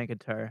play right-hand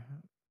guitar.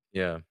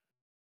 Yeah.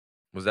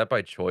 Was that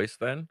by choice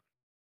then?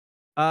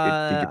 Did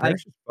your I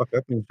parents just fuck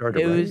up and you started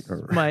it to write? was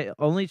Or? my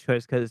only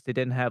choice because they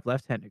didn't have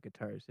left-handed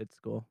guitars at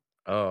school.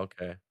 Oh,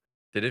 okay.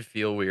 Did it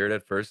feel weird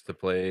at first to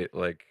play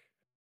like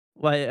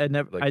Well, I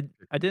never like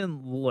I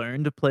didn't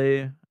learn to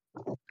play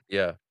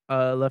yeah.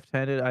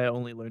 left-handed. I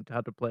only learned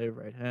how to play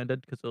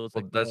right-handed because it was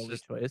Well, like my only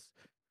choice.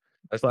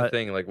 that's the But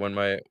thing. Like when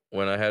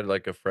I had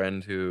like a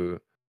friend who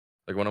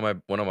like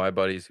one of my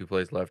buddies who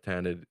plays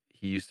left-handed,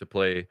 he used to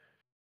play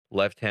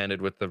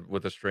left-handed with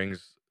the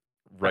strings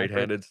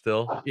right-handed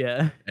still,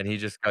 yeah, and he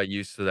just got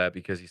used to that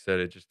because he said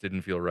it just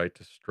didn't feel right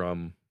to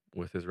strum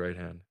with his right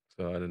hand.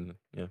 So I didn't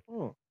yeah.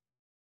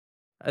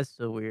 that's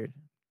so weird.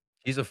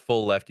 He's a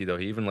full lefty though.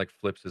 He even like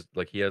flips his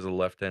like he has a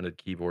left-handed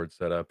keyboard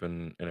set up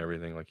and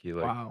everything. Like he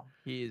like Wow,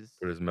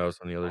 put his mouse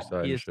on the other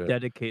side he and is shit.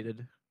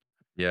 dedicated.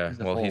 Yeah, He's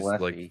a well, full he's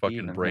lefty. like He fucking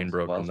even brain has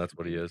broken. Welsh That's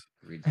what he is.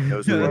 reads.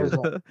 Knows who he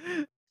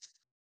is.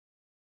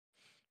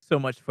 So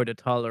much for the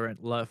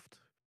tolerant left.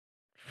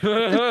 He's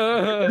not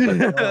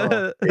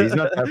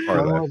that far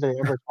When left. was they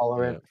ever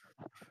tolerant?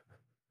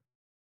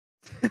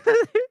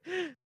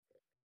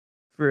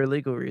 For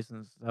illegal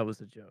reasons, that was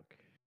a joke.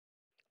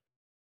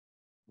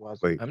 Was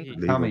it? Wait, I'm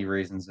legal. Comedy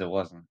reasons it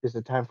wasn't. Is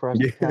it time for us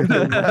Yeah.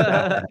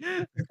 to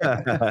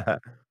cancel you?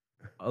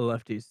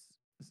 Lefties,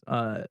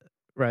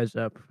 rise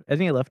up.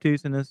 Any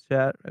lefties in this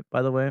chat,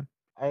 by the way?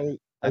 I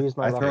use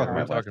my I left throw with Are my we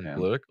hand. left talking hand.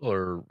 political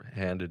or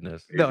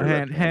handedness? Use No, your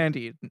left hand.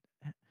 handy.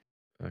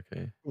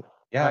 Okay.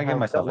 Yeah, I give have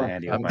myself a left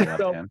handy hand. with my left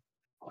So- hand.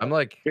 I'm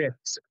like Yes.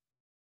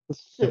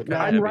 Shit, kinda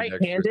I'm man.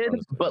 ambidextrous, right-handed,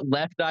 honestly. but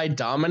left-eye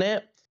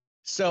dominant.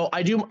 So I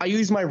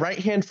use my right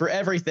hand for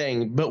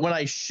everything, but when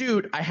I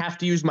shoot, I have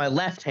to use my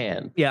left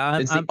hand. Yeah,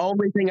 It's the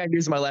only thing I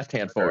use my left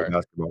hand Sorry, for.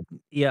 basketball.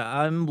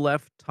 I'm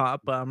left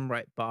top, but I'm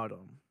right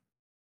bottom.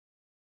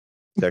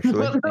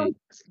 Sexually?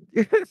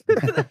 Yeah,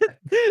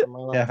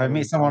 if I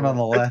meet someone on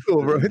the left,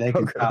 cool, bro. they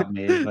can Okay. top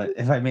me. But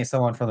if I meet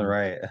someone from the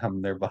right,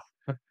 I'm their boss.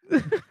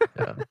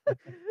 Yeah.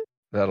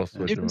 That'll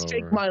switch You him can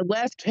shake over. my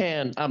left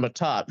hand, I'm a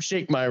top.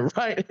 Shake my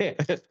right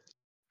hand.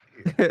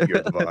 You're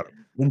at the bottom.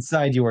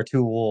 Inside you are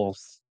two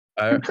wolves.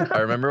 I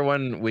remember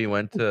when we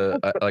went to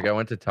I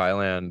went to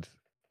Thailand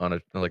on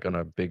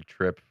a big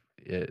trip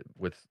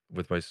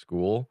with my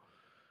school,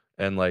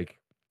 and like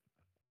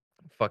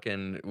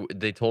fucking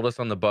they told us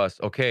on the bus,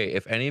 okay,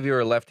 if any of you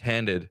are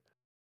left-handed,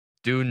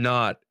 do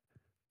not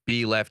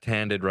be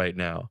left-handed right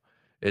now.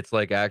 It's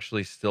like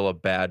actually still a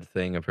bad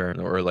thing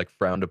apparently, or like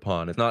frowned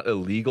upon. It's not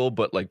illegal,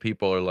 but like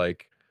people are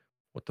like,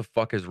 what the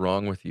fuck is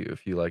wrong with you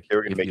if you like They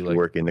were gonna if make you you like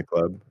work in the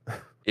club.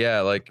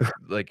 yeah, like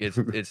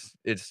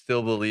it's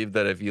still believed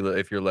that if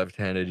you're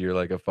left-handed, you're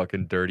like a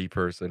fucking dirty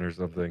person or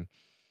something.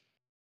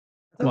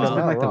 That's Wow.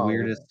 been like the Wrong.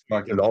 weirdest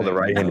fucking All the thing.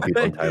 right-handed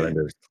people in Thailand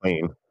are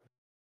clean.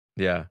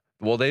 Yeah.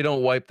 Well, they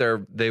don't wipe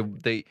their they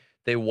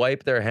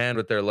wipe their hand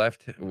with their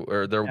left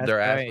or their That's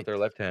ass right. with their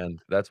left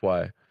hand. That's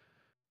why.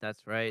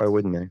 That's right. Why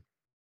wouldn't they?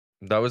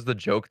 That was the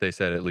joke they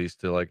said, at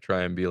least, to like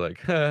try and be like,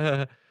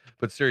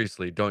 but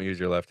seriously, don't use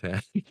your left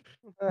hand.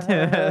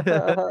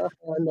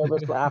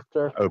 Nervous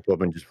laughter. I would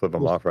flip and just flip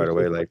them off right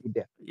away. Like,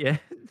 Yeah.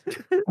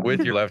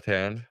 With your left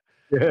hand.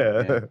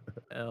 yeah,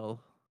 L.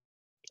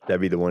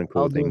 that'd be the one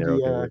cool I'll thing do they're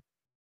okay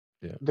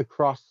the with. the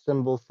cross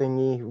symbol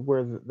thingy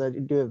where they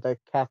do the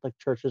Catholic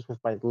churches with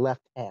my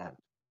left hand.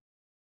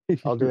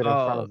 I'll do it in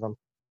front Oh, of them.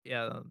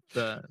 yeah.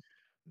 That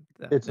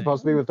It's thing.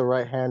 supposed to be with the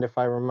right hand, if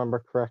I remember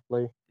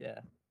correctly. Yeah.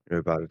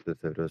 About it,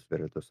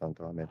 Espiritu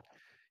Santo, amen.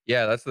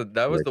 Yeah, that was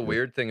Like the this.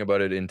 weird thing about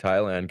it in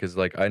Thailand, because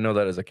like I know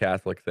that as a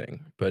Catholic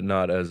thing, but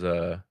not as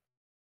a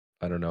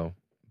I don't know,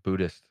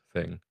 Buddhist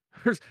thing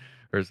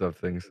or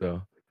something.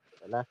 So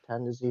The left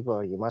hand is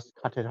evil. You must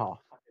cut it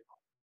off.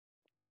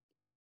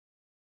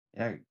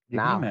 Yeah, can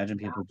Now. you imagine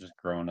people just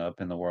growing up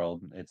in the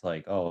world? It's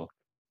like, oh,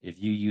 if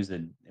you use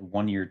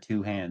one of your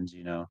two hands,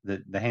 you know,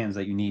 the hands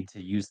that you need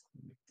to use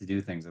to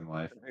do things in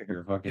life, you're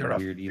a fucking You're a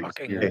weird evil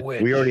fucking spirit. Hey,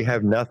 witch. we already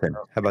have nothing.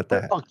 How about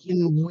that?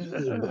 Fucking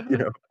weeb. You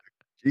know,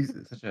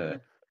 Jesus. Such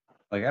a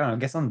like I don't know,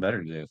 get something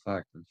better to do.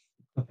 Fuck.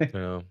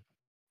 Yeah.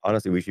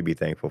 Honestly, we should be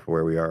thankful for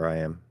where we are. I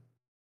am,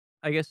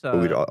 I guess. but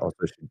we also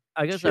should.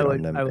 I guess shit I on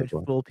would. them I as would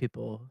well. fool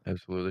people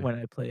Absolutely. when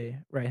I play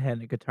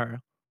right-handed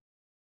guitar.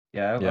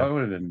 Yeah, Yeah. I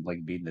would have been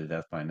like beaten to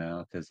death by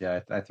now because yeah,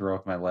 I throw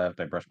with my left,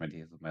 I brush my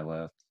teeth with my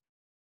left.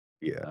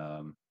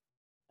 Yeah,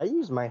 I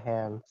use my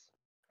hands.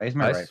 I use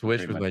my I right for switch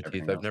pretty with much my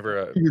teeth. everything I've else.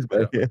 never use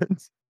my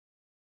hands.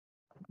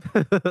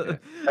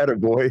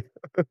 Attaboy.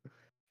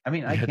 I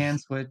mean, I Yeah, can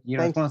just- switch. You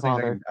know, it's Thanks, one of those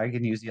Father. things I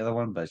can use the other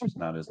one, but it's just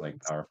not as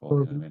like powerful. You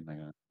know what I mean?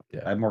 Like,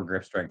 Yeah. I have more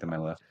grip strength in my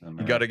left than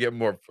my You got to get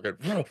more fucking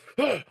grip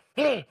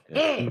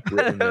in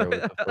there.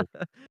 What the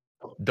fuck?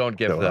 Don't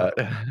give So,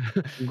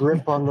 that.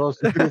 Grip on those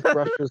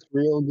toothbrushes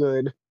real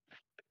good.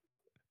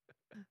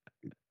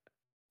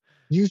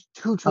 Use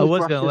 2 I was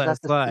gonna toothbrushes let at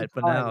it the slide, same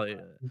but time. now, yeah.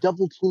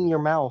 Double clean your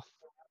mouth.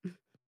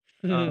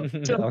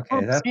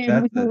 Okay, that's In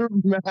a, your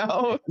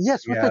mouth.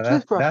 Yes, with yeah, the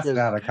that's toothbrushes.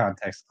 out of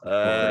context.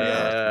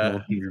 Double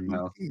clean your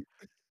mouth.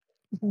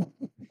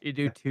 You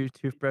do 2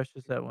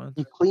 toothbrushes at once.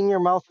 You clean your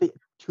mouth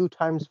 2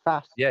 times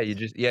fast. Yeah, you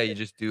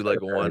just do like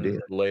bad one idea.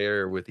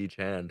 layer with each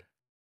hand.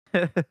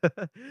 Yeah,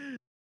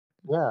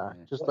 Yeah.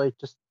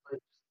 just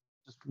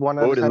one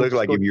at What a would it time. look just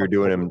like go if you were touch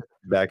doing it. them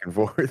back and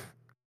forth?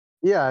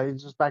 Yeah,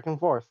 it's just back and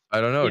forth.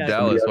 I don't know, Yeah,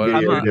 Dallas. Why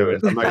Somebody don't else you I'm do a-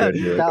 it? I'm not gonna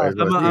do it. Dallas, I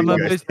just I'm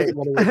wanna a see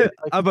you vis- guys.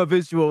 I'm a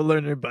visual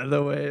learner, by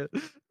the way.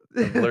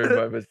 I've learned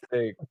my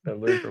mistake. I've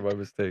learned from my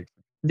mistakes.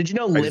 Did you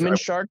know I just- lemon I-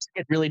 sharks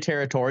get really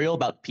territorial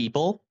about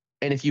people?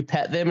 And if you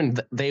pet them, and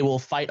they will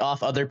fight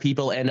off other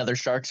people and other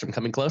sharks from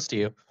coming close to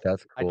you.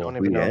 That's I don't cool.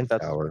 even Sweet know if and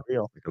that's sour,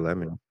 real. like a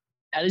lemon.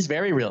 That is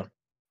very real.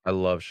 I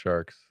love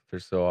sharks.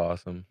 They're so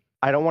awesome.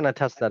 I don't want to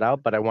test that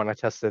out, but I want to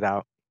test it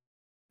out.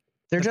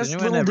 They're Has just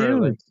anyone little ever,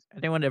 like, dudes.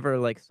 anyone ever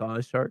like saw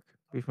a shark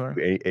before?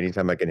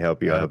 Anytime I can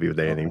help you, I'll help you with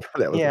anything.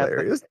 That was Yeah,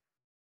 hilarious.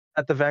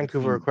 At the I've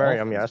Vancouver seen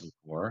Aquarium, dolphins yes.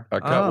 before. I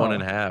cut one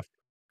in Oh. half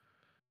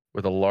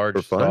with a large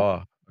For fun?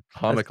 saw, a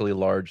comically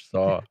large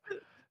saw.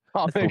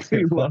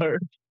 Comically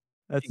large.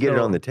 That's You get it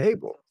on so- the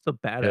table. so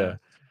badass.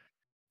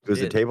 Was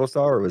it a Shit. table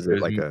saw or was It it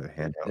was like m- a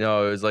handheld?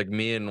 No, it was like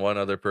me and one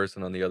other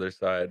person on the other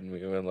side, and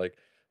we went like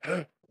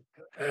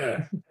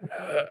until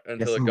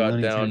it some got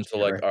Looney down Tunes to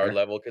shit like right our there.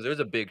 level because it was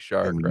a big I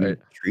shark, mean, you right?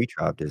 tree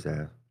chopped his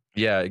ass.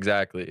 Yeah,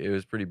 exactly. It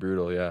was pretty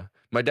brutal. Yeah,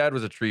 my dad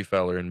was a tree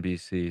feller in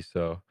BC,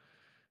 so.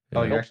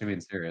 Oh, yeah. you're actually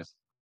being serious.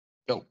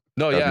 No,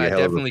 That'd yeah, be a I hell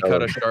of a definitely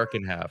cut a fella. shark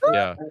in half.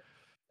 Yeah,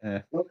 Eh.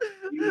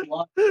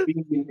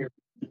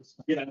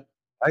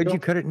 How'd you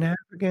cut it in half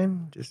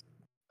again? Just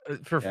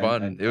for Yeah,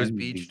 fun. It was I'm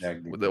the beach.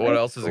 exact dude. What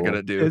else is it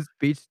gonna do? It's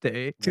beach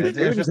day. It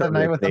was just a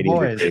night with the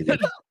Canadians are boys.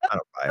 crazy. I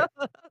don't buy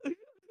it.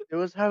 It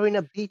was having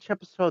a beach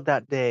episode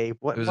that day.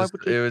 What? It was Why just,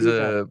 would you it was do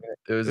that? a,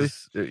 it was, It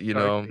was just, you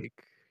Shark know, Week.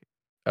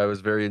 I was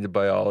very into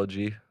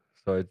biology,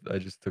 so I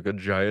just took a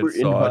giant We're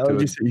in saw to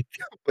biology, it, so you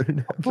cut it in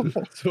half.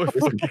 so I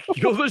fucking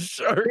killed a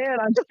shark. Man,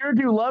 I sure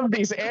do love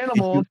these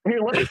animals. Here,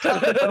 let's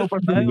talk about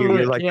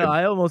You're like yeah,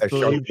 I almost a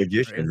shark believed you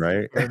magician, for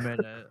right? a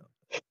minute.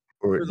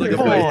 Or It was like a the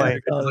Boy, guy-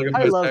 it was like a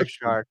I love vasectomy.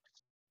 sharks.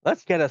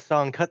 Let's get a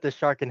song, Cut the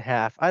Shark in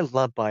Half. I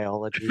love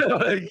biology.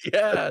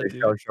 Yeah,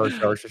 dude.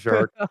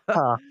 shark.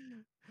 Huh.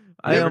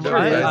 I, ever am, done a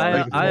I,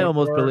 vasectomy I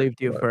almost before?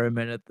 believed you What? for a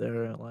minute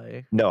there.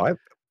 Like, No,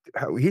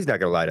 he's not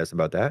gonna lie to us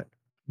about that.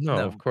 No,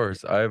 No. of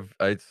course. I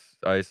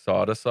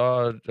sawed a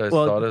saw. I well,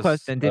 sawed the a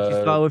question: Did you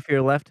saw with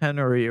your left hand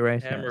or your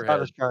right hand? Not a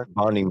hammerhead. shark.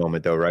 Bonding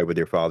moment though, right, with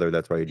your father.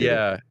 That's why you did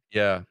it.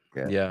 Yeah.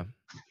 Yeah.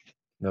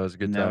 That was a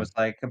good And I time. was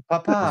like, That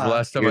was the Papa.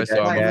 last time Hear I saw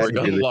that, him before I Dad?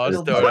 got You really lost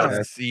should've out done at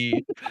that.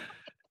 sea.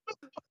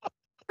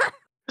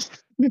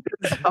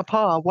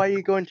 Papa, why are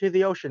you going to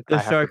the ocean? The I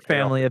have to shark pay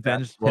off family the debt.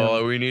 avenged Well,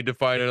 him. we need to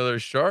find another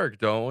shark,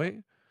 don't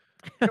we?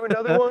 Do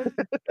another one?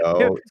 No,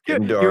 You, it's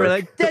getting you were dark.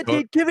 like,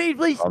 Daddy, can we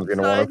please Mom's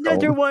gonna want a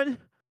another phone. one?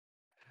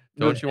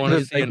 Don't you want to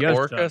He's see like, an "Yes,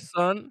 orca,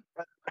 son?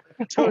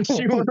 Don't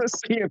you want to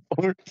see it?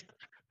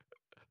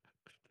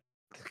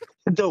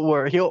 Don't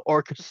worry, he'll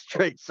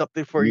orchestrate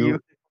something for you.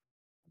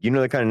 You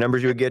know the kind of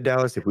numbers you would get,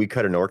 Dallas, if we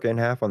cut an orca in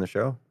half on the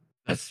show?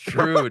 That's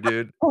true,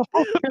 dude. If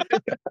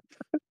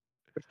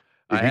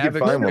I you have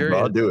can find one, bro,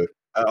 I'll experience. do it.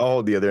 I'll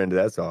hold the other end of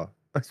that saw.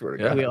 I swear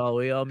to Yeah. God.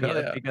 We all meet Hell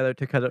up yeah. together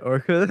to cut an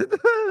orca.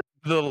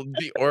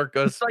 The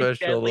orca It's like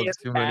special of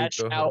deadliest too many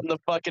catch out in the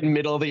fucking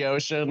middle of the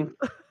ocean.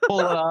 Pull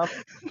it up.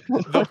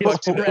 The Just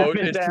fucking wrap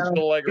ocean it is just down.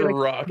 like You're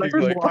like, rocking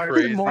 "There's like more,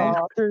 crazy.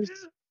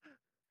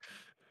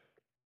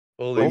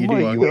 Holy Oh my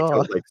You wait till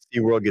God. like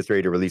SeaWorld gets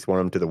ready to release one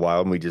of them to the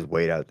wild and we just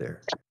wait out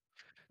there.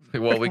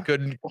 Well, we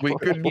couldn't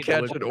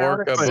catch an Out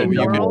orca, of but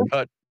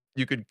SeaWorld?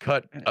 you could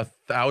cut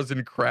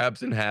 1,000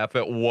 crabs in half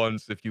at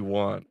once if you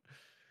want.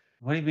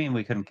 What do you mean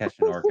we couldn't catch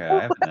an orca? I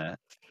have that.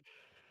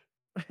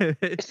 a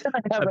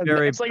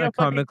very it's like a fucking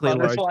comically large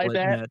butterfly lead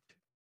net.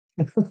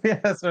 net. Yeah,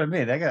 that's what I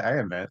mean. I got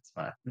that. It's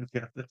fine. We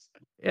got this.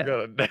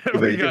 Yeah.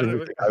 We got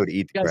it. I would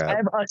eat the Guys, I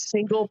crab. have a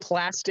single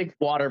plastic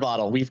water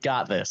bottle. We've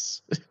got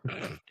this.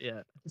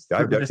 Yeah. I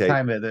have duct Just tape.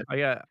 time it. I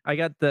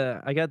got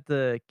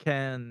the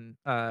can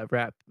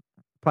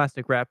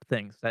plastic wrap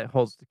things that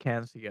holds the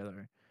cans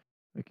together.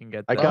 We can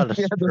get I that. got a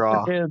Yeah, the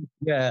straw. fucking-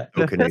 Yeah.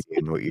 So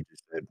Canadian, what you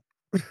just said.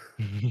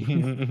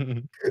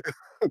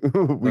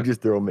 We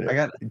just throw them in. I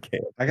got- a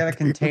can. I got a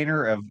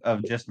container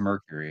of just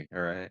mercury.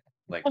 All right,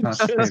 like Oh,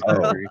 concentrated shit.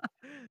 mercury.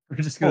 We're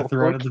just gonna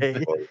throw it in the Okay.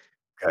 thing. Well, you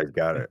guys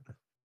got it.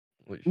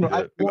 Holy No,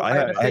 shit.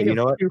 You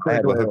know what? I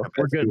have a hookup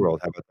We're at good. SeaWorld.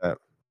 How about that?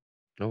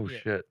 Oh Yeah.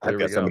 shit. I've There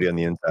got we somebody go. on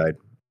the inside.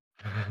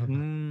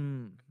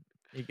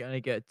 You're gonna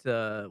get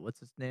what's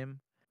his name?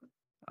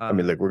 I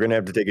mean, look, we're gonna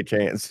have to take a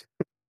chance,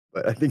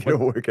 but I think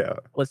it'll work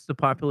out. What's the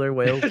popular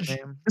whale's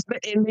name? It's the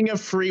ending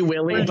of Free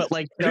Willy, Where's- but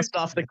like just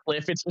off the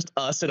cliff, it's just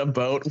us in a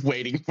boat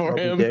waiting for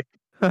Moby him. Dick.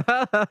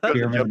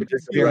 Pyramid-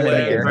 Just pyramid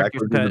land air.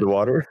 backwards into the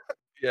water.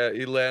 Yeah,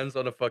 he lands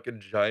on a fucking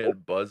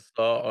giant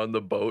buzzsaw on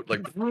the boat,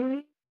 like,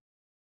 and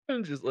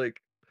just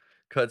like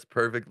cuts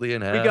perfectly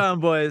in half. We got him,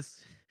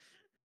 boys.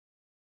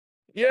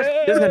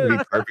 Yeah. It doesn't have to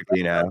be perfectly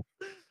in half.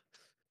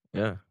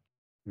 Yeah.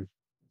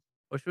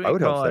 What should I we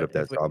would help call set it up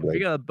that if we saw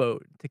blade. got a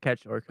boat to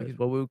catch orcas?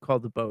 What would we call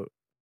the boat?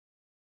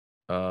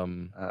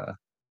 Uh,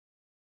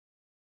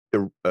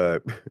 The A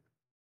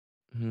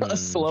hmm,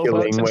 slow boat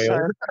killing to whale.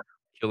 China.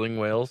 killing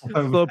whales.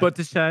 Slow boat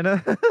to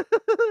China.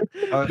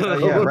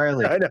 yeah,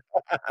 Riley. China.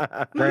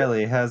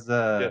 Riley, has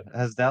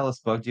Dallas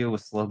bugged you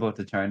with Slow Boat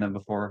to China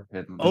before?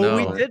 Oh,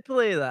 we No. did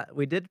play that.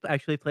 We did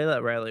actually play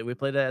that, Riley. We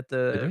played it at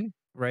Did the we?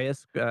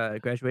 Reyes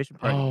graduation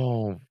party.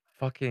 Oh,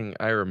 fucking!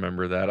 I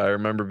remember that. I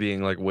remember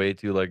being like way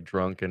too like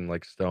drunk and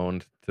like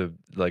stoned to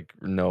like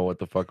know what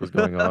the fuck was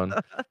going on.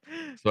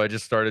 So I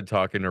just started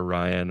talking to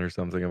Ryan or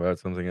something about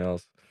something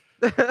else.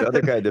 The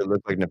other guy that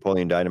looked like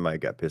Napoleon Dynamite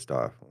got pissed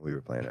off when we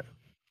were playing it.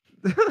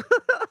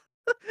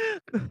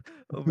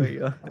 Oh my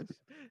gosh.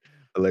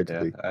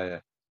 Allegedly. Yeah,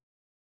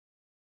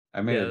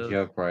 I made Yeah, a it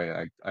joke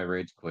where I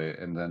rage quit,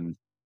 and then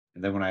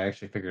when I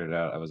actually figured it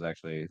out, I was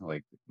actually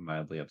like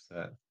mildly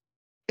upset.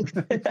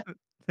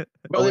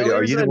 Well, wait, the only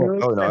are you reason the I one? knew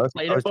is Oh, 'cause no, I I was-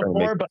 played I it was trying to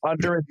before, make- but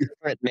under a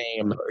different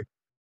name. Sorry.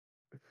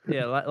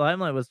 Yeah,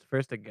 Limelight was the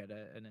first to get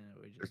it, and then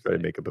we Just just trying to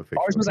like, make up a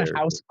fictional Ours was a character.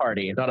 house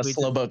party, not a We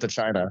slow just- boat to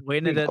China. we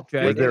ended up Was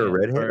dragging there a it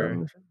redhead for on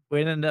this?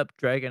 we ended up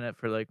dragging it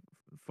for like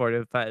 4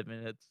 to 5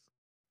 minutes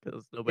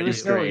because It nobody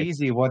was knew. so great.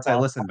 easy once I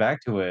Awesome. listened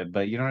back to it,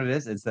 but you know what it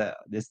is? It's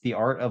the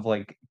art of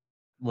like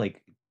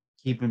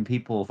keeping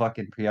people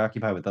fucking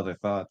preoccupied with other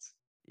thoughts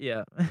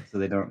Yeah. so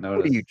they don't What are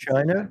notice. you,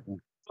 China?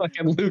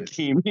 Fucking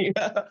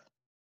leukemia.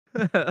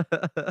 Bro,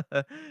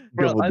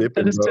 Double I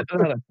dipping, just bro.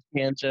 took it on a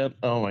tangent.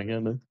 Oh my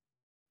goodness.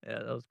 Yeah,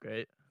 that was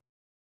great.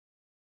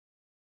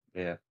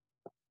 Yeah.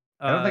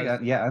 I don't think.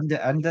 Uh,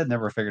 Undead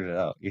never figured it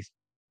out. Would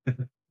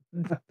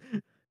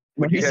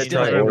you He's guys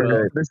still try never order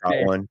will. if you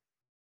caught one?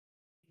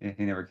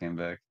 He never came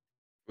back.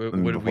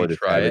 mean, Would before we they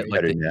try cut it like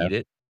it to in half. eat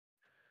it?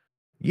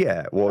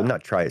 Yeah, well,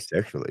 not try it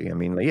sexually. I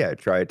mean, like, yeah,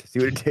 try it to see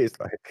what it tastes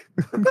like.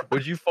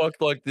 Would you fuck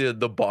like the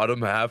bottom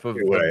half of,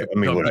 Would of I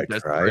mean, of would the I try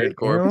desecrated it? You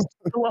corpse?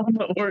 know? Still on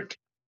the work.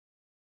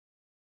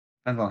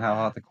 Depends on how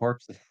hot the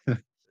corpse is.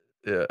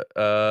 Yeah.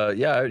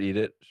 Yeah, I would eat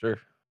it. Sure.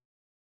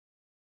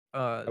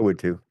 I would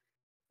too.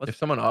 If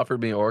someone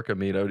offered me orca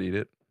meat, I would eat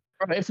it.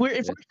 Bro, if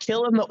we're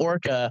killing the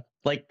orca,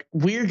 like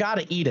we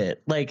gotta eat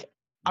it. Like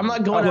I'm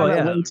not going Oh, out of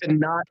yeah. my way to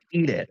not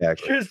eat it.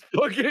 Exactly. Just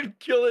fucking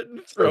kill it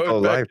and Circle throw it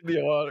of back life. in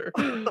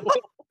the water.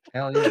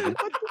 Hell yeah,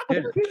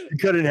 dude. You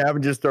cut it in half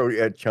and just throw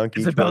a chunk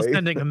It's each about way.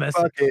 sending a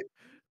message. Fuck it.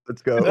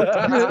 Let's go.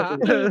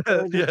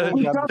 Yeah,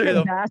 We got stay the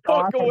the back fuck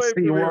off at away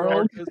from your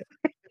SeaWorld. orcas.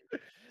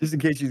 Just in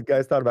case you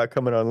guys thought about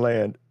coming on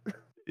land.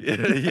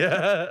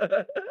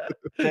 Yeah.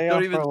 Stay Don't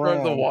off even our throw it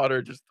in the land.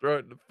 water. Just throw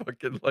it in the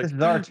fucking like This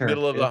is our turf,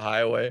 middle of the bitch.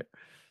 highway.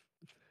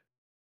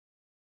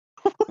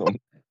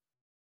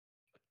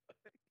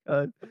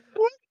 God. What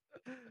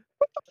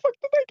the fuck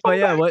did they Oh, come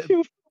yeah, back what-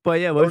 to? But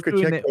yeah, what Orca should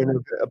we checkpoint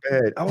up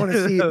ahead. I want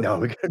to see it. No,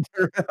 we gotta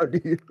turn around,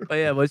 dude. But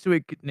yeah, what should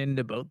we name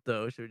the boat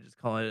though? Should we just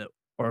call it an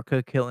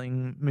orca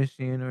killing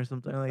machine or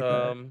something like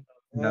that?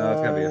 No,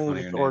 it's gotta be a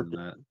funnier Just name or- than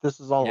that. This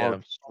is all Yeah.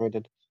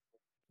 orchestrated.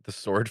 The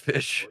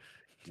swordfish.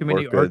 Too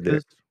many Orca, the-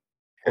 orcas.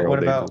 What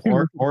Harold about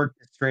Davis.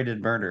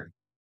 orchestrated murder?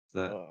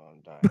 Is that- Oh, I'm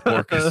dying.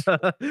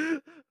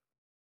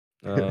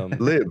 Orcas.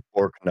 Live,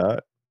 orc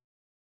not.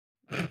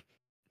 It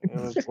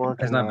was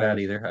orca That's not bad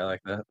knives. either. I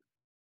like that.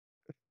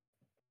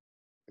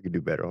 I could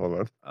do better.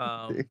 Hold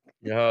on.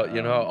 You know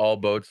how all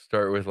boats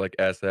start with like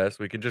SS?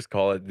 We could just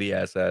call it the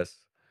SS.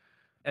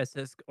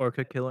 SS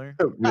orca killer.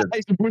 There's I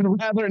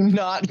would rather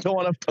not go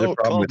on a boat problem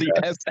called with the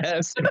that.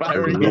 SS if I a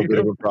were little bit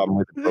of you. a problem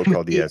with the boat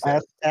called the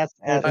SS. I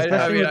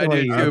mean, I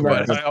do too,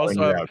 but I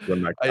also have,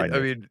 I I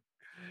mean,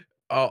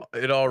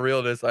 in all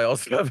realness, I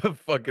also have a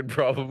fucking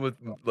problem with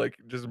like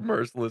just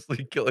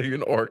mercilessly killing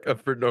an orca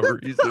for no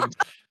reason.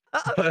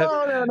 No.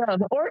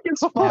 The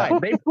orcas fine.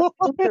 They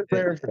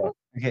deserve it.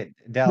 Okay,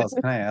 Dallas,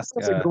 can I ask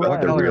That's a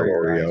what great color are real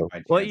your eyes Oreo. by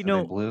chance? Well, Are you they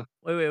know- blue.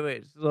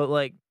 Wait. So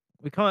like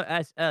we call it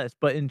SS,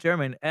 but in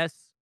German,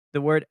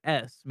 the word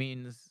S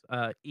means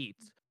eat.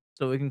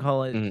 So we can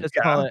call it Mhm.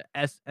 call it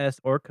SS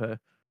orca.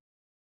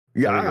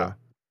 Yeah.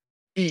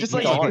 Eat Just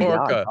like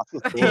orca.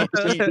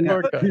 Eat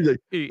orca. He's like,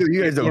 Eat- dude,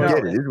 you guys don't You know- get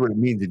it. This is what it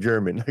means in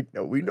German. Like,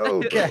 no, we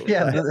know. Yeah,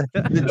 the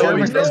No, German you know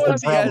is the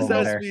what the problem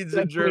SS there. means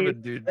in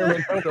German, dude.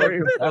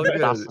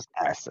 Das ist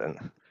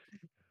Essen.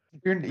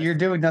 You're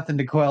doing nothing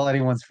to quell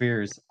anyone's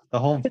fears. The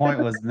whole point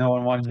was no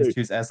one wanted to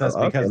choose SS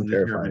okay, because I'm of the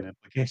terrified. German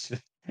implication.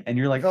 And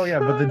you're like, oh yeah,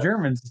 but the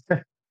Germans.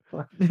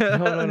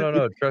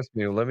 No. Trust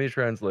me. Let me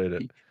translate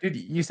it. Dude,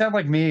 you sound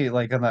like me,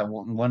 like on that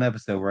one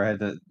episode where I had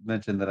to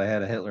mention that I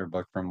had a Hitler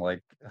book from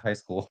like high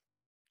school.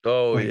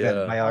 Oh Like that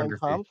yeah.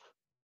 biography.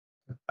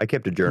 I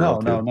kept a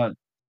journal too.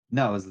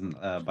 No, it was in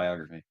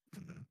biography.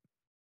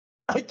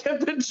 I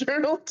kept a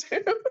journal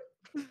too.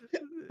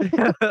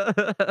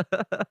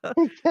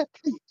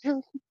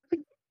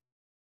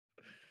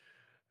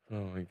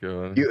 Oh my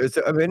god.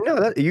 I mean,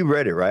 no, you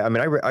read it, right? I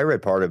mean, I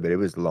read part of it. It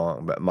was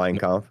long, but Mein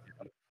Kampf.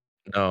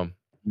 No,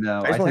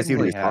 I just want to see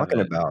what he was technically have talking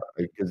it, about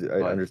because I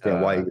but,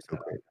 understand why he was so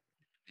great.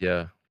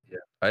 Yeah.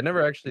 I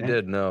never actually Yeah.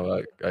 did.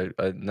 No,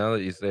 I now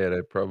that you say it,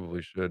 I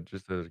probably should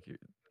just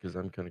because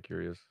I'm kind of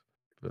curious.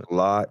 But A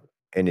lot,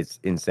 and it's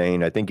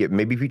insane. I think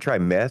maybe if you try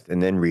meth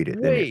and then read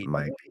it, then it wait,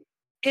 might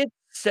be. it's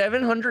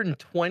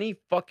 720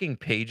 fucking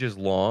pages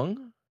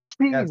long.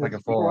 Yeah, it's like a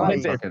Jesus full-on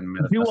Christ. Listen, fucking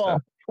do manifesto. a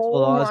a whole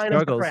lot of line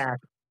of struggles. crack.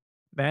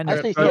 Man,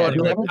 Actually, No, yeah, dude,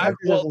 11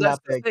 well, isn't that's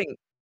that the big. thing.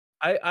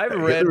 I've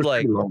Hitler read was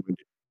like pretty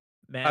long-winded.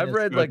 man I've is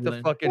read like the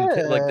struggling. fucking like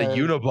the Yeah,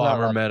 it's not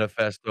Unabomber that-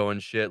 manifesto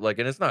and shit. Like,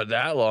 and it's not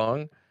that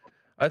long.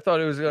 I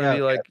thought it was gonna Yeah,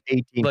 be like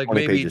 18, 20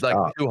 maybe pages like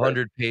tops, right?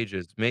 200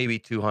 pages, maybe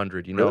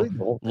 200. You know, Really? The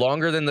whole thing?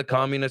 longer than the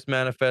Communist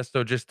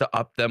Manifesto, just to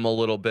up them a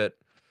little bit,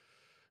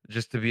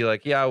 just to be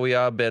like, yeah, we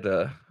are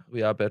better than the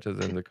Yeah,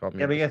 but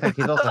Communists. you gotta think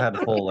he's also had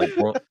a full like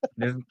world.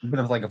 There's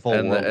been like a full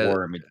And world the-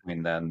 war in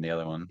between that and the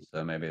other one,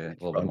 so maybe a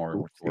little bit more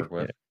to work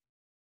with.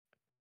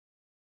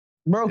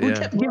 Bro, who Yeah.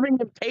 kept giving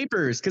him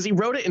papers? Because he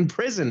wrote it in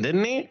prison,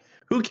 didn't he?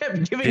 Who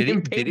kept giving Did he?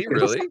 him Did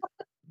papers? he really?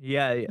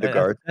 Yeah, The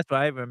guard. that's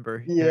what I remember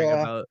hearing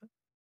Yeah. about.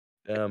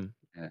 Yeah.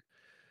 Yeah.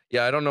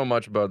 Yeah, I don't know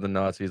much about the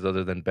Nazis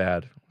other than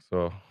bad.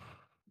 So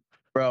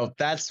Bro,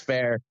 that's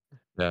fair.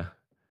 yeah.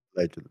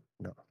 Allegedly.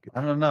 No.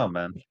 I don't know,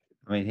 man.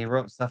 I mean, he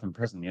wrote stuff in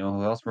prison. You know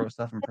who else wrote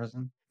stuff in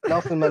prison?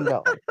 Nelson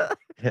Mandela.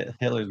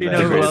 Hitler's You bad.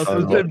 know who greatest else song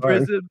was of all in time.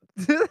 prison?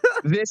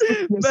 This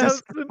is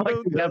Nelson like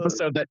the Mandela.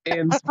 episode that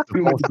ends.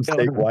 when we Folsom go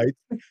State to- White.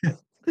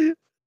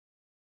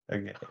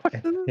 Okay.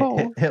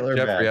 Oh. Hitler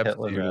Jeffrey bad.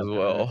 Hitler Epstein bad. as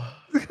well.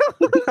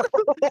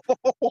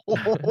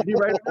 Did he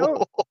write it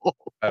out?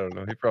 I don't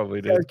know. He probably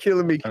You guys did.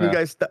 killing me. Can you Yeah.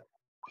 guys stop?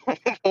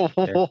 Oh,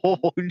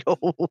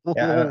 no.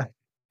 Yeah,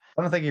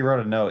 I don't think he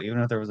wrote a note. Even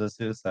if there was a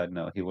suicide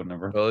note, he wouldn't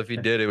have wrote. Well, if he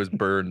did, it was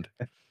burned.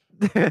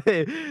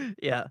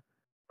 Yeah.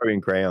 Probably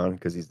in crayon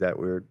because he's that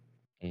weird.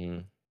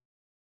 Mm.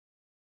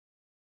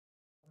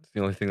 It's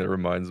the only thing that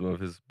reminds him of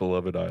his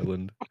beloved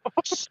island.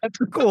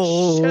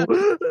 Cool.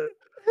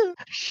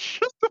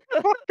 Shut the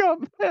fuck up,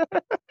 man.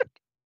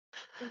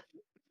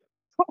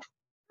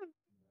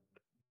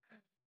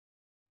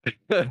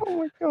 Oh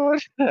my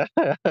gosh.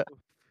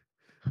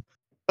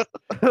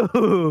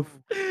 Oof.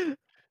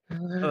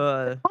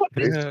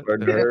 It's Yeah.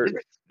 hard to hurt.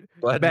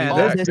 Glad Man, to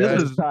All be this this back,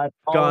 is guys. time,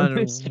 all gone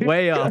this-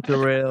 way off the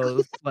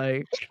rails.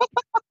 Like,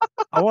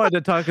 I wanted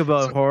to talk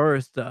about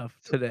horror stuff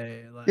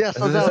today. Like, Yeah,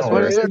 so This is Dallas,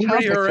 what is your pretty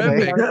topic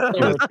today? horrific.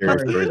 Most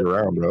serious stories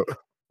around, bro.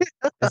 This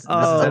is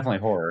Oh. definitely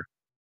horror.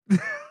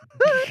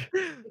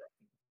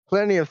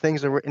 Plenty of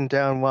things are written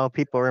down while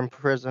people are in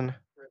prison,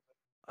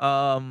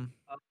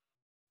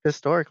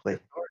 historically.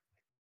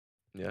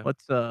 Yeah.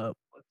 what's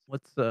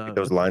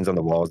Those lines on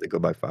the walls that go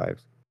by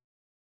fives.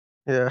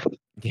 Yeah.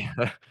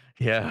 Yeah.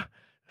 Yeah.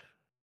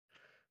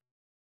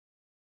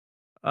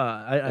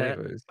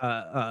 Anyways.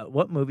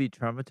 what movie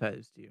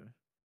traumatized you?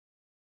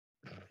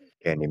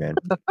 Candyman.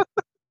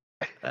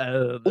 I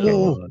don't Ooh.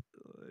 know.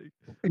 Like,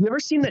 Have you ever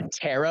seen the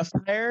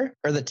Terrifier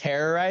or the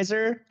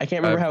Terrorizer? I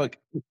can't remember how it.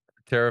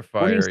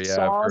 Terrifier. he Yeah, I've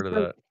saws heard of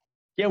her- that.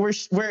 Yeah, where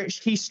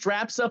he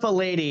straps up a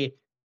lady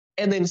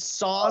and then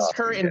saws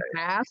her in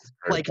half,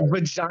 Heard like about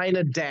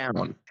vagina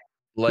down.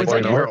 Like with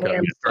an like orca. a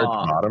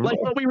handsaw. bottom.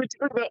 Like what we would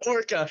do to the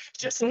orca,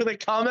 just with a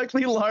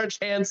comically large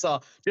handsaw,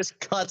 just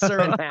cuts her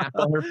in half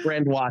while her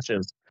friend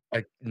watches.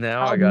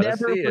 Now I'll I gotta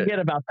never see forget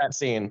it. about that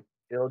scene.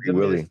 It'll Free give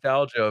me Willy.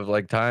 nostalgia of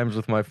like times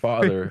with my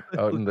father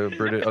out in the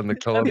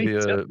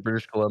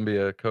British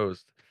Columbia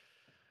coast.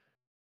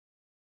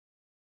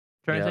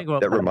 trying Yeah. to think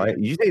about That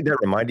remind you say that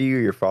reminded you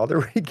of your father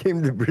when he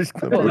came to British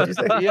Columbia? Well, What'd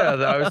you say? yeah,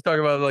 I was talking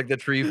about like the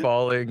tree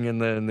falling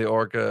and then the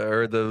orca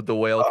or the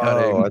whale Oh,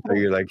 cutting. I thought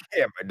you were like,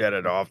 yeah, my dad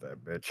had off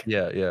that bitch.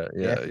 Yeah.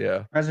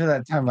 Imagine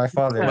that time my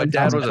father. My Tom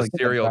dad was a actually cut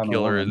serial down a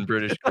killer woman. in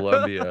British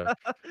Columbia.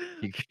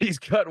 He's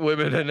cut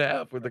women in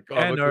half with a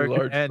comically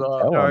large and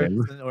saw. Oh, sharks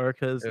man. and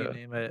orcas, Yeah. you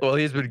name it. Well,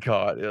 he's been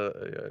caught. Yeah,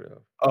 I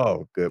know.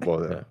 Oh, good.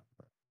 Well, Yeah.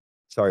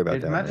 sorry about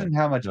Dude, that. imagine Man.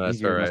 how much No, that's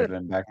easier it must alright. have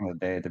been back in the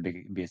day to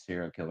be a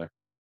serial killer.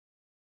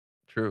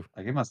 True.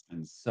 Like it must have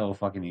been so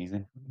fucking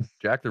easy.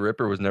 Jack the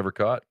Ripper was never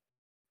caught.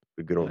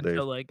 The good old days.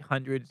 Until like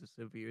hundreds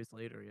of years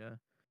later, yeah.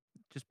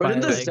 Just But by in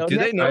the like, Zodiac Do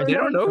they know? story, They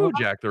don't know who though?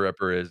 Jack the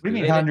Ripper is. What do you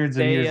do mean they? hundreds of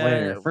they, years uh,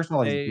 later? First of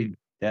all, they- he's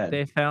dead.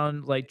 they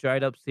found like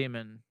dried up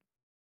semen.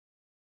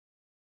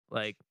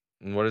 Like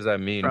And what does that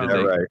mean? From- Did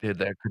they Yeah, right.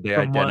 could they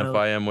From one of-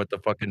 identify him with the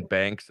fucking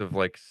banks of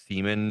like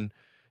semen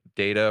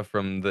data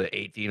from the Like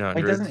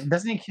 1800s?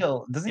 doesn't he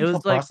kill? Doesn't he It kill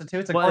was like-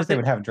 prostitutes? Of well, course they it-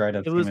 would have dried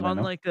up. it was semen, I on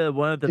know. like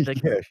one of the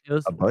victims. Yeah, It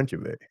was a bunch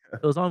of it.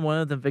 it was on one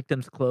of the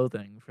victims'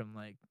 clothing from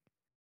like.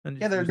 and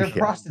Yeah, they're just-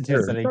 Yeah,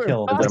 prostitutes that he sure.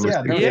 killed. But But that yeah,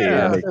 was no, the- Yeah. yeah,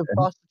 They're makes sense.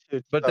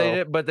 prostitutes. But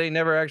so- they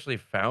never actually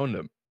found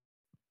him.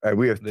 All right,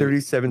 we have They-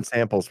 37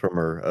 samples from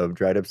her of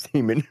dried up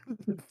semen.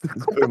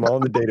 Let's put them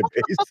all in the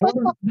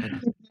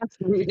database. That's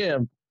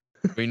him.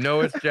 We know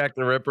it's Jack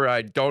the Ripper.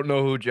 I don't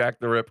know who Jack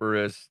the Ripper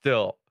is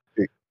still.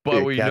 But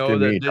Yeah, we Captain know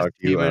that Lee this talked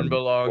to you, semen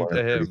belonged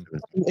to him.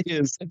 437. It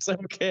is. It's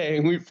okay.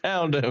 We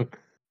found him.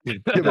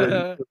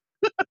 but-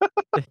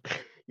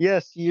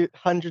 Yes,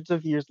 hundreds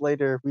of years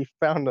later, we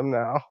found them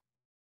now.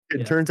 It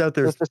Yeah. turns out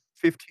there's That's just-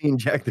 15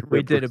 Jack the Rippers.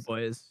 We did it,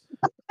 boys.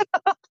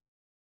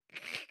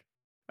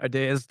 Our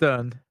day is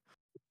done.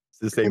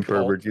 the same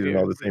perverts using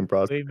all the same We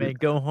prostitutes. may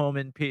go home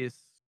in peace.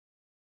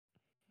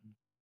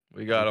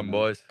 We got them,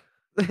 boys.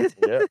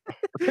 Yep.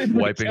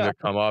 Wiping the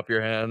cum off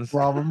your hands.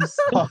 Problem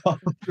solved.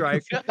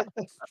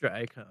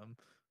 Strike him.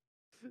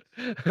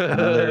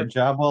 Another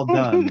job well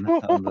done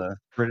on the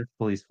British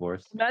police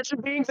force.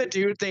 Imagine being the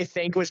dude they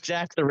think was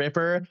Jack the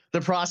Ripper.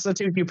 The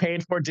prostitute you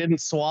paid for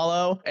didn't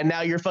swallow, and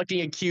now you're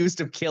fucking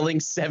accused of killing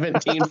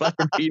 17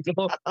 fucking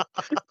people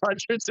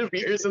hundreds of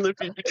years in the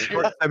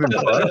future. 7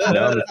 plus,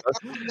 now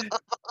the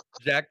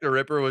Jack the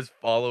Ripper was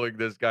following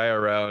this guy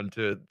around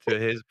to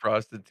his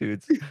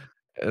prostitutes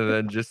and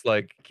then just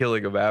like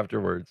killing him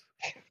afterwards.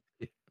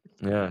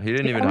 Yeah, he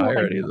didn't even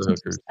hire any of the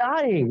hookers.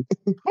 Dying.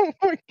 Oh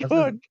my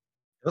god.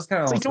 It was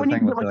kind of It's like, almost don't the you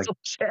thing know with like like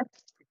check?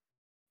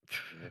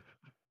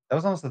 that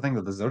was almost the thing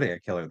with the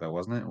Zodiac killer though,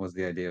 wasn't it? Was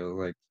the idea of,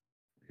 like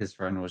his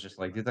friend was just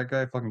like, dude, that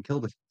guy fucking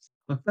killed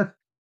us.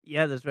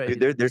 Yeah, that's right.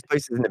 Dude, there's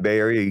places in the Bay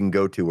Area you can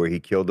go to where he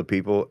killed the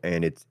people,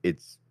 and it's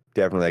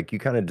definitely like you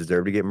kind of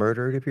deserve to get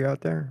murdered if you're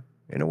out there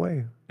in a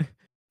way.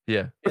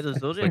 Yeah. Yeah, the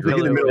Zodiac Like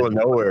you're in the killer middle was- of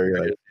nowhere. You're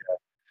like,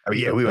 I mean,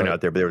 yeah, we went Right.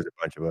 out there, but there was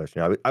a bunch of us.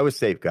 You know, I was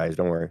safe, guys.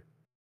 Don't worry.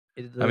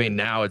 I mean,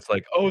 now it's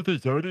like, oh, the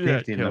Zodiac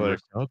Safety killer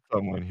numbers. killed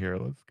someone here.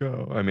 Let's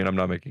go. I mean, I'm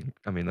not making.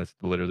 I mean, that's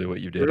literally what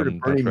you did. Murdered I'm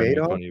not Bernie trying to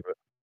be Madoff? funny,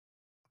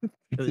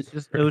 but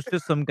it was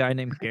just some guy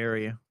named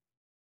Gary.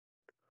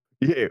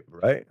 Yeah,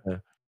 right.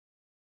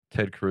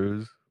 Ted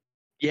Cruz.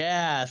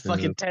 Yeah, Sure,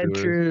 fucking let's Ted do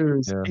it.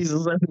 Cruz. Yeah. He's a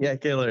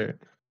Zodiac killer.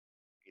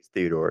 He's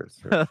Theodore.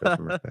 So show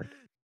some respect.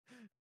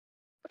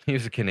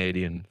 He's a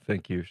Canadian.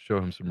 Thank you. Show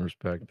him some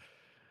respect.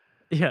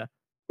 Yeah,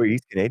 Wait,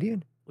 he's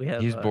Canadian? we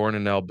have. He's born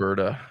in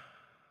Alberta.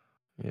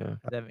 Yeah,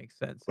 That makes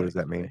sense. What does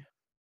that mean? actually.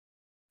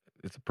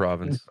 it's a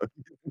province.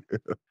 He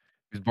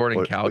was born in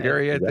What-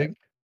 Calgary, I is that- think.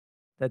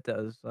 That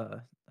does.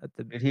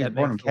 Dude, he was that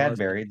born in makes a lot of sense.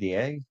 Cadbury, the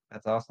egg.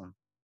 That's awesome.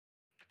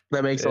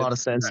 That makes a lot of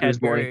sense. He was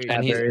born in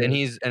Cadbury. And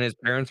Cadbury. and his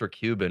parents are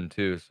Cuban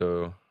too,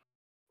 so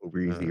Over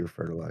easy or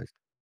fertilized.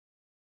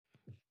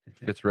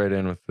 fits right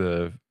in with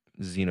the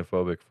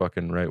xenophobic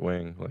fucking right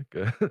wing. Like,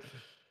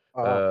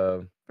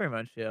 Pretty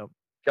much, yeah.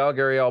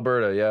 Calgary,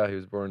 Alberta. Yeah, he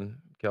was born in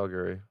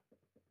Calgary.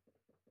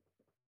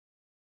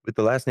 With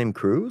the last name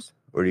Cruz?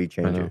 Or did he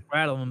change know. it?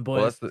 Rattle them,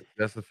 Well, boys.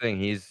 that's the thing.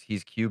 He's I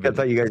Cuban.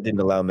 thought you guys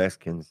didn't allow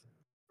Mexicans.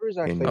 Cruz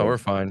actually. Oh, we're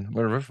fine.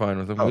 We're fine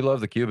with them. Oh. We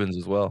love the Cubans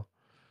as well.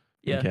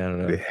 Yeah. In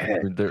Canada.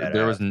 Yeah,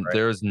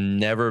 There was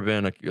never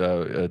been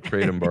a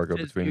trade embargo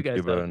Just between you guys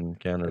Cuba have- and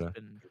Canada. It's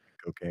been-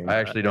 Cocaine. I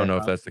actually don't know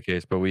if yeah. that's the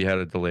case, but we had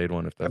a delayed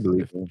one. If I that's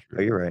believe if you. that's Oh,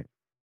 true. you're right.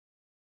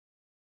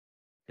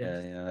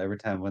 Yeah, you know, every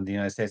time when the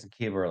United States and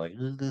Cuba are like,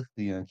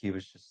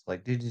 Cuba's just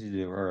like,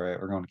 all right,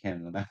 we're going to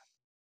Canada now.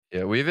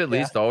 Yeah, we've at Yeah.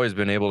 least always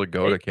been able to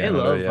go to They Canada,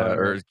 love, yeah,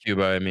 or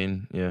Cuba. I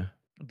mean, yeah,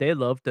 They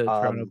love the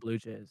Toronto Um, Blue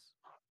Jays.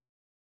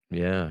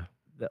 yeah.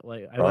 That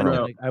like I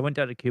Toronto. went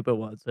down to Cuba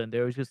once, and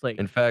there was just like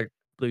In fact,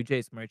 Blue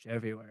Jays merch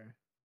everywhere.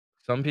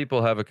 some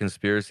people have a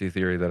conspiracy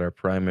theory that our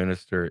prime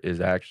minister is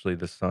actually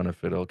the son of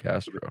Fidel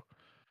Castro.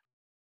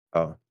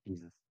 Oh,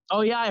 Jesus.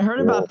 Oh yeah, I heard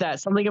Whoa. about that.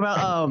 Something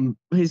about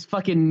his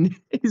fucking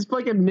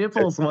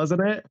nipples,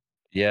 wasn't it?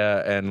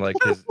 Yeah, and like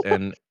his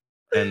and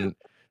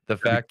the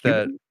fact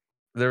that Cuban?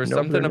 there was No,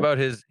 something they're not. about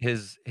his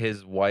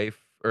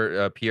wife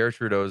or Pierre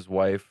Trudeau's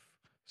wife,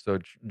 so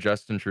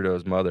Justin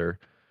Trudeau's mother.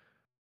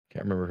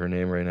 Can't remember her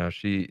name right now.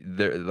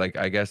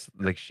 I guess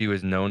like she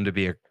was known to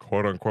be a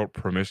quote unquote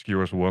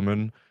promiscuous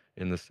woman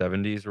in the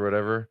 70s or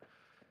whatever.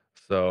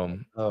 So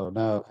Oh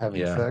no,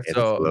 having Yeah. sex.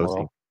 So- is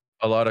immoral.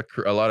 a lot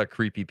of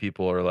creepy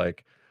people are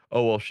like,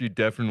 oh well, she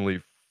definitely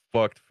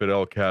fucked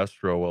Fidel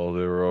Castro while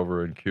they were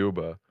over in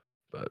Cuba.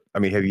 But I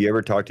mean, have you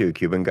ever talked to a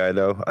Cuban guy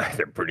though?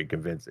 They're pretty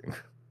convincing.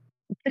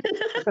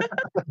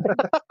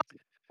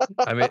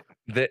 I mean,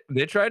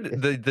 they tried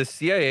the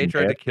CIA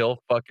tried Yeah. to kill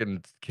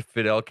fucking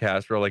Fidel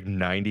Castro like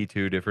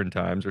 92 different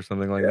times or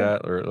something like Yeah.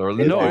 that, or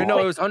Yeah. no,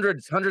 it was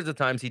hundreds of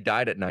times. He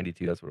died at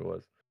 92. That's what it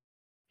was.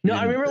 He No,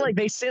 I didn't- remember like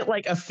they sent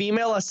like a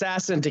female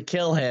assassin to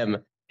kill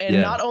him, and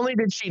Yeah. not only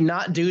did she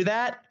not do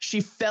that,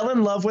 she fell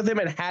in love with him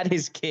and had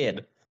his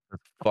kid.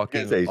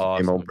 fucking Say she came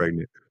home awesome.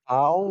 pregnant.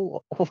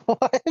 Ow!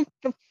 What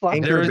the fuck?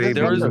 Anchor There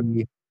was-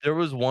 baby. There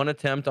was one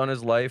attempt on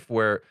his life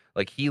where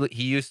like he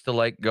used to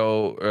like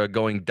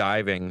going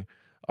diving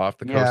off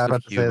the Yeah, I was coast of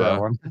about to say that Cuba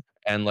one.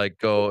 and like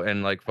go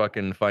and like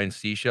fucking find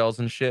seashells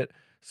and shit.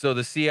 So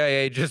the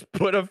CIA just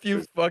put a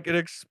few fucking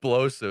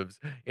explosives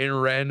in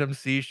random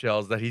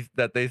seashells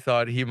that they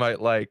thought he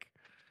might like,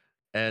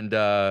 and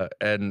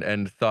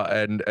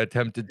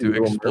attempted to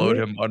Little explode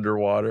Mermaid? him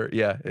underwater.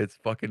 Yeah, it's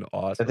fucking But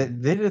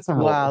awesome. they did some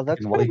Wow, real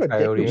that's fucking kind Wile of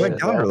a Coyote dick My move.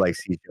 shit. daughter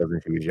likes seashells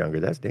when she was younger.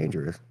 That's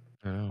dangerous.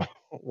 I know.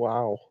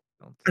 Wow.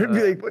 I'd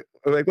be like,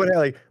 what happened?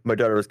 Like, my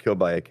daughter was killed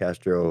by a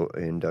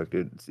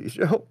Castro-inducted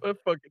seashell. What a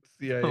fucking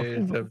CIA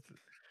attempt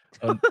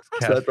on So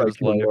that's like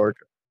Castro's life. Mark.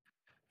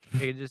 You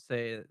can just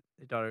say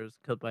your daughter was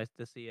killed by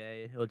the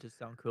CIA. It'll just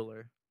sound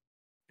cooler.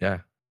 Yeah.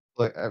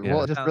 Like, Yeah.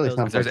 well, it just really If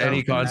sounds If there's like any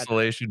something.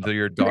 consolation to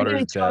your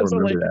daughter's death,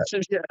 remember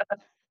that. Yeah.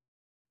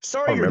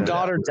 Sorry, your remember that.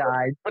 daughter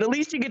died, but at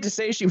least you get to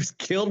say she was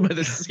killed by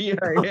the CIA.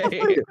 At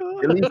least no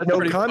pretty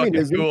fucking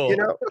communism, cool. you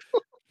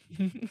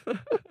know?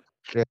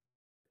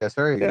 Yeah,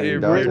 sorry. Yeah, Your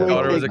Right when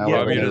daughter they was a get rid of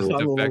communist the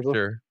song, it'll go-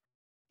 defector.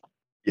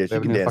 Yeah, They she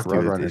have a can new dance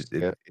fucking too. Roadrunner It's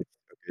skit.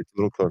 a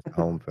little close to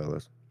home,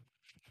 fellas.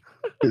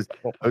 'Cause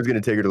I was gonna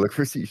take her to look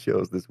for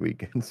seashells this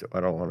weekend, so I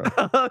don't want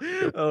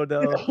to. Oh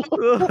no!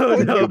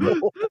 Oh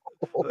no!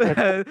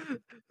 Yeah,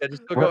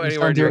 just don't Well, go just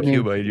anywhere don't do near it near-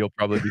 Cuba, and you'll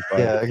probably be fine.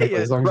 Yeah, exactly. Yeah,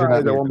 As long as you're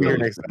Surprise! not I near won't be here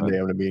Cuba, next it's fine. Sunday.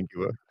 I'm gonna be in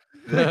Cuba.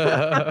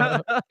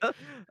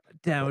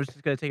 Damn, I was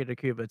just gonna take it to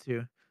Cuba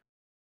too.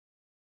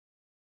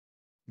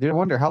 Dude, I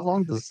wonder how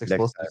long does this Next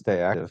explosive time.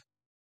 stay active?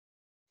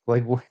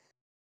 Like,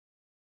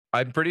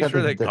 I'm pretty Yeah,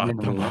 sure the- they the got them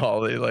minimum.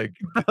 all. They like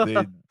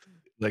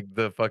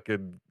the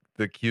fucking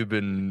the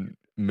Cuban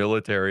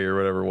military or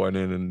whatever went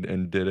in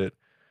and did it.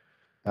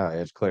 Oh,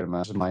 yeah, just clear them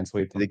out. Just mind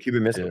sweep them. The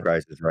Cuban Missile Yeah.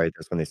 Crisis, right?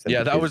 That's when they sent. Yeah,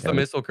 the that kids was the down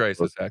to missile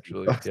crisis, explosives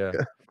and actually.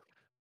 stuff.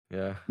 Yeah,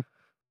 yeah.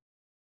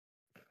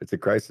 It's a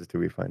crisis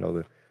till we find all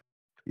the.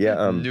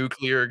 Yeah.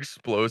 Nuclear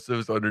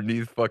explosives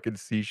underneath fucking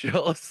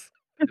seashells.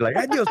 Like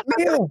adios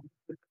mío.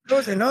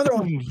 There's another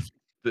one.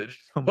 That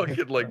just Oh my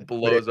fucking like God.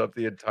 blows up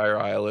the entire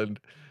island.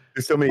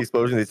 There's so many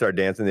explosions. They start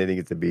dancing. They think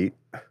it's a beat.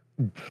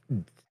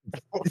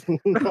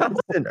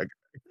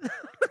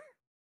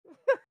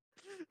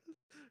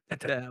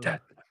 Damn.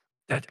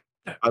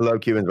 I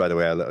love Cubans, by the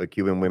way. I love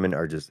Cuban women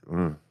are just.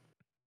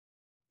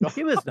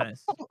 Cuba's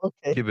nice.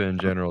 Okay. Cuba in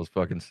general is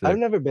fucking sick. I've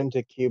never been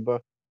to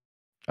Cuba.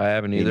 I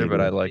haven't Me either, but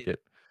I neither. like it.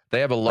 They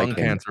have a lung Like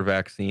it. cancer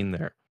vaccine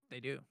there. They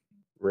do.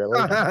 Really?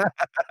 Of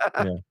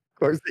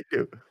course they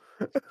do.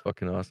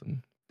 Fucking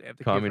awesome. They have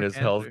the cure for Communist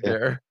cancer.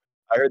 healthcare.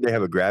 I heard they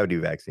have a gravity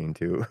vaccine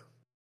too.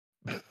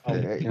 Oh,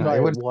 Yeah, you know, sorry,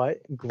 it wouldn't what?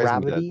 surprise me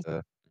Gravity?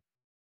 that,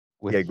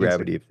 with Yeah, cancer-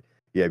 gravity.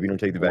 Yeah, if you don't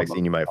take the Well,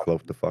 vaccine, you might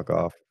float the fuck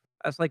off.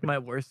 That's like my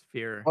worst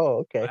fear. Oh,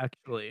 okay.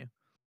 Actually.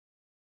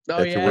 Oh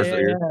That's your yeah, worst yeah,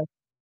 fear? yeah.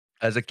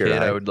 As a Scared of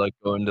kid, I heights? would like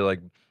go into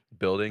like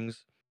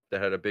buildings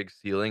that had a big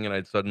ceiling, and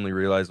I'd suddenly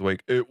realize,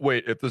 like,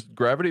 wait, if this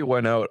gravity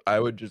went out, I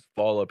would just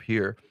fall up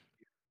here.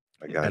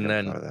 My God, And I never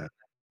then- thought of that.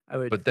 I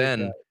would. But freak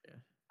then- out.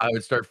 I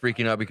would start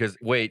freaking out because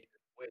wait,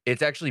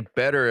 it's actually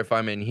better if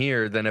I'm in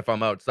here than if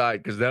I'm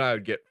outside, because then I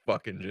would get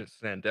fucking just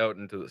sent out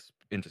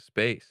into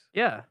space.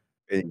 Yeah.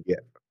 And yeah.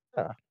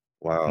 Yeah.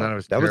 Wow. And then I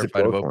was that was a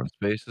terrified of close open one.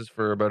 spaces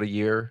for about a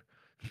year.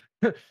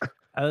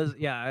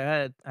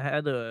 I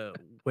had a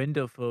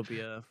window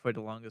phobia for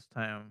the longest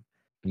time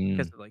Mm.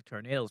 because of like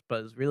tornadoes,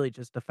 but it's really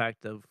just the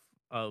fact of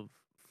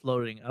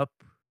floating up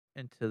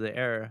into the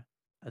air.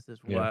 That's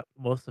just Yeah. what I'm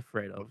most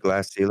afraid of.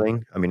 Glass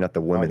ceiling. I mean, not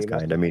the women's you must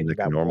kind. I have mean, hated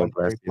like a that normal one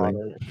glass Harry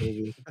ceiling. Potter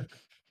movie.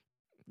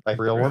 like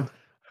real one.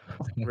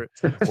 We're-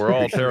 We're all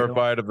Real.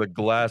 terrified of the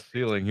glass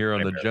ceiling here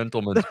on the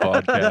Gentleman's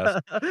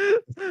Podcast.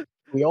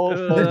 We all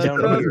fall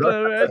down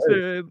That's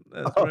here. right.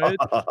 That's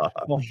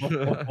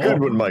right. Good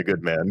one, my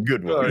good man.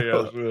 Good Oh, one.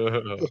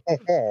 yes.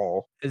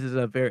 Oh, This is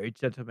a very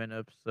gentleman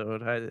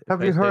episode. if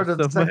Have I you say heard of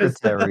so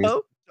secretaries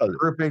myself.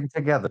 grouping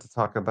together to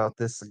talk about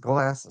this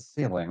glass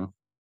ceiling?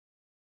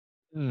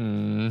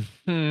 Hmm.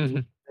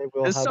 they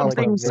will There's have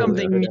something- like a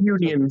something good episode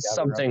union, together of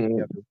something-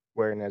 together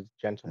wearing as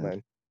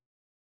gentlemen.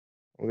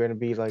 We're gonna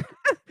be like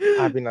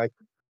having like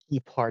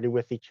tea party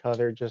with each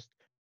other, just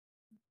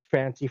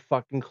fancy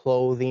fucking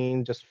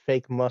clothing, just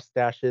fake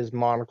mustaches,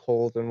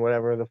 monocles, and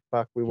whatever the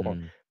fuck we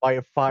want. Mm. By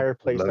a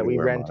fireplace love that to we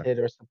wear rented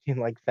or something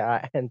like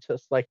that, and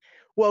just like,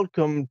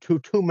 welcome to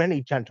Too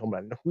Many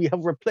Gentlemen. We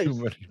have replaced Too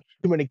too many-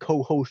 many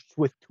co-hosts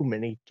with too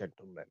many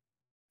gentlemen.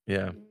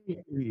 Yeah.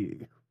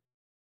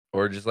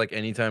 Or just like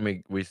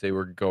anytime we say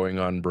we're going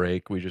on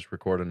break, we just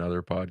record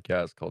another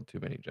podcast called Too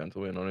Many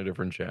Gentlemen on a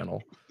different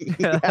channel.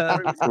 Yeah.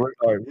 So we're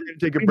gonna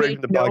take a We break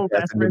make from the no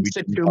podcast and then we reference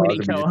to can too pause many and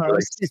we just be like,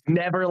 co-hosts.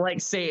 Never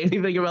like say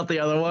anything about the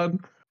other one.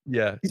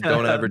 Yeah.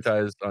 Don't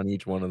advertise on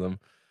each one of them.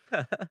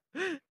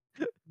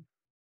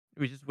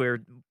 We just wear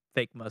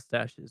fake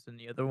mustaches in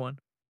the other one.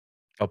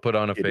 I'll put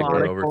on a Get fake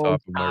one over Monocles,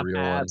 top of my top real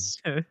one. hats,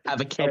 have a I'll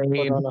put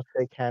cane. on a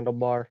fake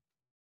handlebar,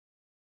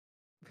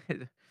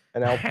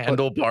 and I'll put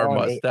Handlebar on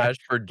a mustache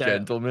for that-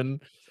 gentlemen.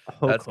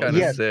 Hulk That's kind of Hogan.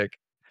 Yes. sick.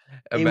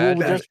 It will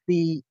Imagine just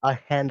be a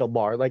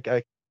handlebar, like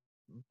a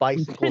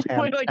bicycle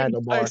Like a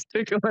handlebar.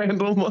 bicycle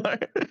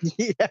handlebar.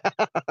 Yeah,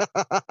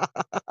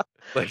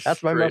 like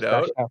that's my straight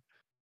mustache out, now.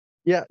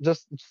 Yeah,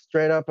 just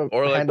straight up a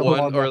or like handlebar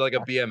one, or like a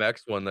mustache.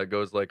 BMX one that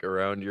goes like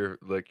around your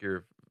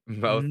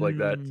mouth like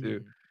that too.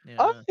 Mm,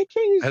 Oh, yeah. it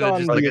changes And then on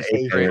just the like a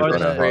occasion. straight, Or a the-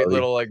 straight Harley.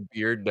 little like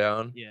beard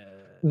down. Yeah.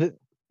 It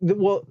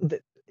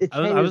I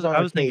changes was on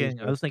I was thinking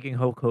occasion.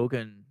 Hulk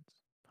Hogan's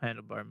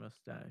handlebar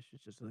mustache.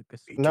 It's just like a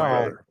No,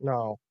 square.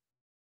 No,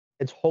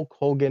 it's Hulk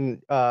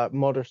Hogan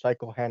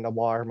motorcycle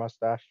handlebar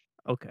mustache.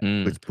 Okay.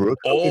 Mm. It's Brooke.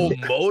 Oh,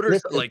 It's-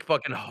 motors listen. like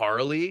fucking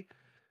Harley,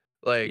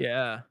 like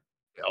Yeah.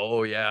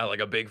 oh yeah,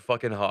 like a big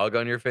fucking hog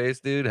on your face,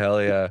 dude. Hell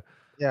yeah.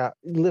 Yeah,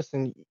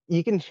 listen,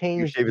 you can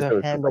change shave his the head,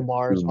 it's just like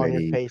handlebars too on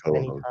your many face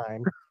co-hosts.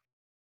 anytime.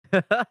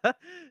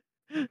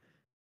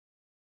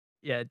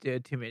 Yeah,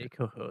 dude, too many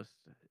co-hosts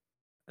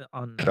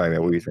on Sorry,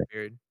 man, what were you saying?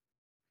 Weird.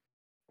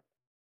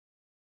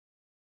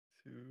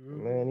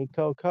 Manny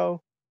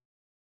Coco.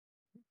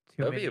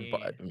 Too That'd be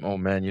many. oh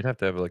man, you'd have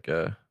to have like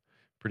a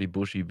pretty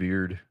bushy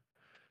beard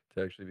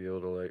to actually be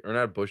able to like, or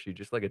not bushy,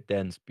 just like a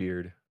dense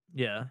beard.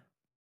 Yeah.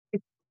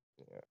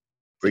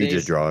 Or you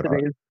just draw it on.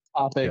 Today's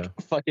topic: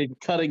 Yeah. fucking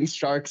cutting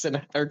sharks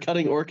or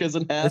cutting orcas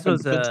in half. This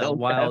was and a Fidel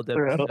wild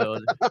Castro.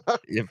 episode.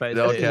 If I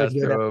Fidel say. This is a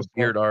good Castro, episode.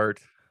 Beard Art.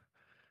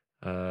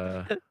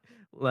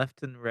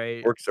 Left and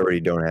right. Orcs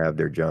already don't have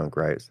their junk,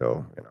 right?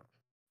 So,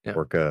 Yeah.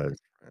 orcas.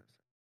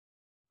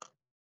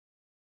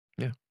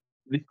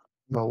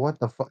 But what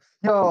the fuck?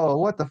 Yo,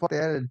 what the fuck? They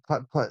added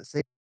Putt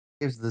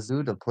Saves the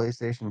Zoo to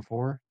PlayStation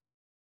 4.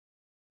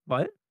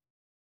 What?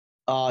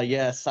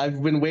 Yes,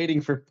 I've been waiting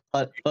for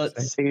Putt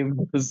Save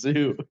the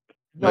Zoo.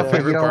 My Yeah.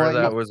 favorite You know part of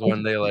what? that was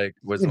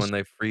when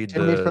they freed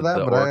shit me the for that,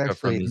 but I orca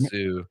from actually- the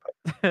zoo.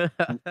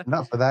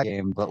 Not for that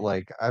game, but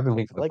like I've been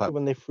waiting I for like the it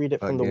when they freed it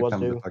from the game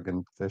come to wazoo.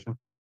 fucking position.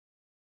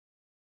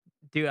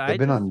 Dude, They've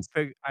been on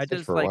I Switch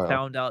just for a like while.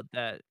 found out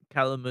that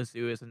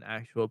Kalamazoo is an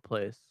actual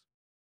place.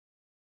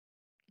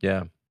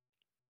 Yeah.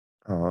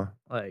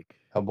 Like,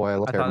 Oh boy, I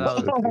love I thought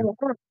that Kalamazoo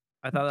too.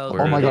 I thought that was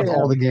Where Oh my is god, it?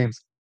 all the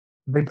games.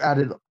 They've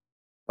added.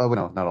 Oh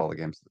no, not all the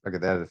games. Okay,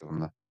 they added some of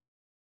them.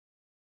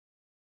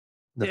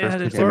 The yeah, first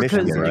there's two in orcas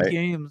Michigan, in the right?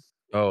 games.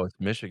 Oh, it's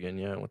Michigan.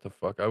 Yeah. What the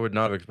fuck? I would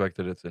not have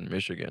expected it's in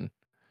Michigan.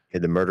 Yeah,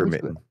 the murder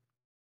Which- mitten,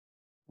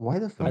 Why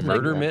the The fuck?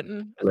 murder that?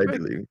 mitten? That's pretty-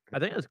 allegedly. I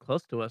think it's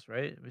close to us,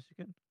 right?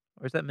 Michigan,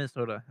 or is that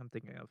Minnesota? I'm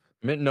thinking of.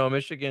 No,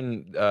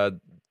 Michigan, both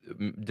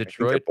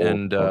Detroit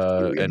close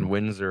to you. and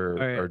Windsor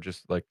Alright. are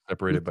just like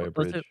separated by a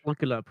Let's bridge.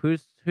 look it up.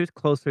 Who's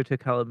closer to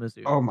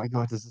Kalamazoo? Oh my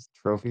god, this is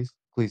trophies.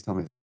 Please tell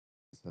me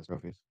this has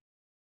trophies.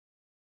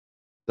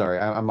 Sorry,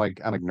 I'm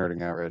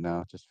nerding out right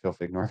now. Just feel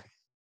free to ignore me.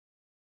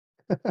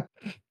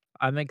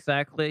 I'm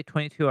exactly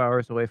 22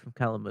 hours away from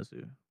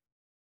Kalamazoo.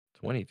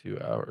 22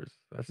 hours.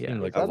 That Yeah.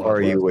 seemed like How a lot. far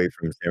are you less. away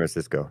from San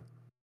Francisco?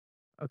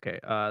 Okay,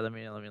 let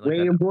me look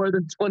Way at it. more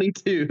than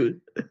 22.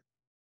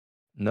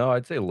 No,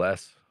 I'd say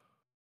less.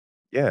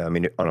 Yeah, I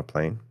mean on a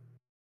plane.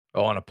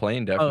 Oh, on a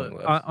plane, Oh,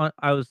 definitely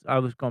less. I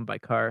was going by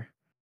car.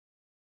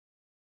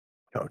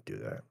 Don't do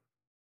that.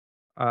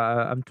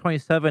 I'm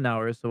 27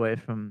 hours away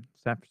from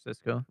San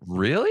Francisco.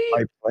 Really?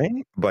 By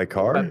plane? By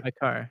car? By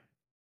car.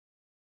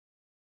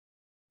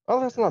 Oh,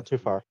 that's not too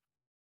far.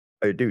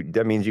 Dude,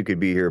 that means you could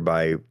be here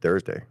by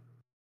Thursday.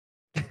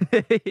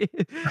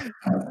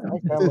 My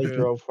family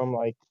drove from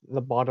like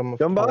the bottom of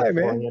Come by, man.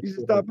 California You should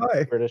to stop like,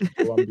 by. British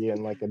Columbia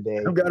in like a day.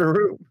 I've got a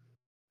room.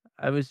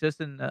 I was just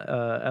in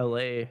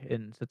LA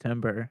in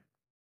September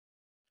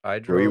I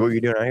What are you drove.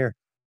 doing out here?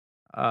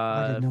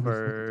 Why did nobody fucking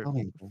for tell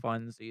me?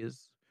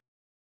 funsies.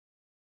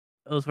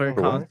 It was for a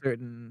For what? concert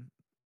and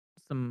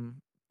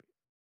some,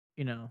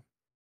 you know,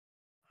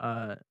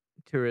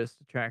 tourist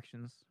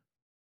attractions.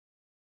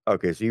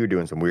 Okay, so you were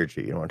doing some weird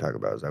shit you don't want to talk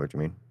about. Is that what you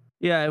mean?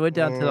 Yeah, I went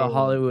down to the Mm.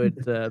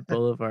 Hollywood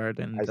Boulevard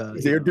and I So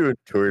see. you're doing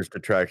tourist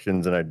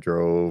attractions and I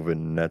drove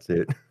and that's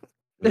it.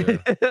 Yeah.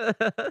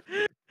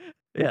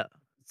 yeah.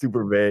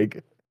 Super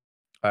vague.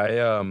 I I did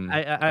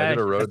a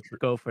actually road just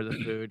trip. go for the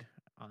food,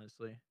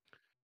 honestly.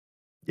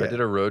 Yeah. I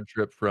did a road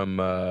trip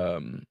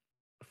from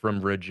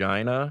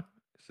Regina,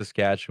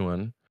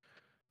 Saskatchewan,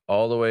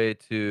 all the way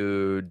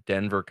to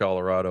Denver,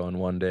 Colorado in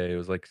one day. It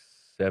was like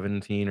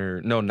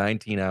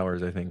 19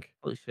 hours, I think.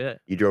 Holy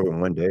shit. You drove in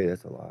one day.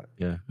 That's a lot.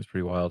 Yeah, it was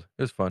pretty wild.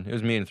 It was fun. It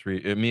was me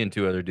and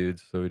two other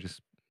dudes, so we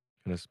just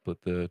kind of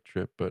split the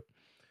trip, but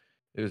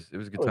it was a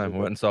good That was time. a We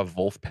went and saw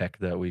Wolfpack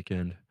that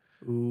weekend.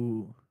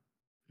 Ooh.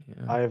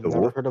 Yeah. I've The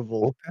never Wolf- heard of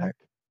Wolfpack?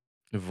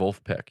 Wolfpack.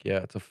 Wolfpack, yeah,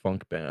 it's a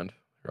funk band.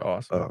 They're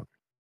awesome. Oh,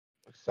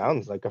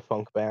 Sounds like a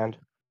funk band.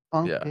 Yeah.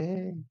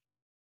 Okay.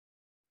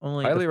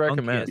 Only Highly the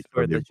recommend. funkiest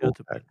for the Wolfpack.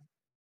 gentleman.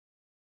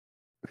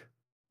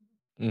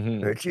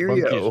 Mm-hmm.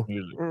 Cheerio.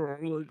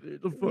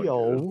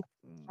 Yo.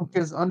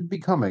 Is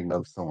unbecoming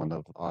of someone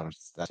of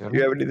honest stature. Do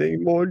you have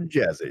anything more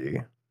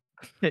jazzy?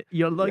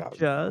 You like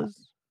Yeah.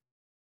 jazz?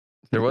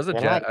 There was a Yeah,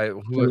 jazz. like- It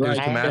was like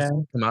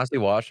Kamasi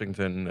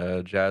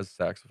Washington, jazz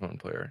saxophone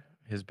player.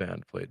 His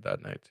band played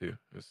that night too.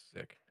 It was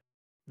sick.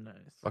 Nice.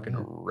 Fucking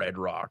Red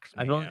Rocks,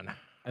 I've man.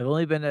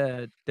 only been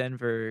to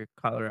Denver,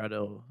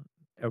 Colorado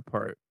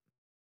airport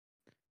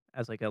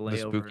as like a The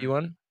layover. spooky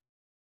one.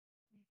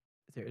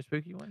 Is there a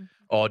spooky one?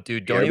 Oh,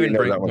 dude, Yeah, we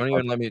know that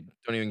one's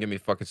don't even get me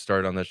fucking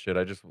started on this shit.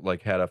 I just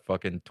like had a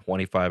fucking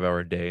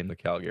 25-hour day in the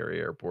Calgary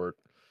airport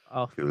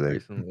Oh, Too late.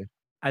 recently.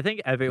 I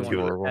think everyone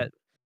horrible.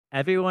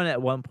 everyone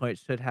at one point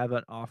should have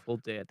an awful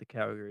day at the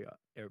Calgary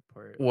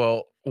airport.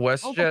 Well, How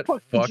WestJet the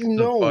fuck did fucked you the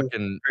know?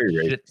 fucking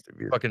Very shit, racist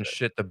of you. fucking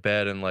shit the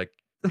bed in like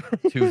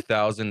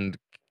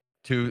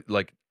 2002,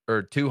 like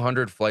or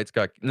 200 flights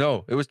got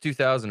it was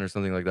 2000 or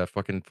something like that.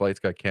 Fucking flights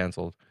got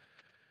canceled.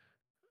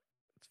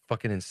 It's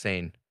fucking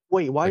insane.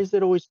 Wait, why Like- is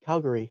it always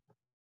Calgary?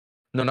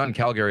 No, not in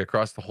Calgary,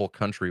 across the whole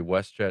country.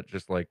 WestJet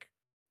just like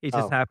He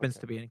just Oh, happens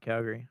okay. to be in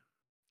Calgary.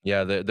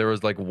 yeah, there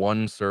was like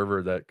one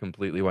server that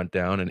completely went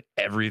down and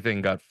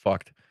everything got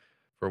fucked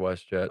for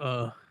WestJet.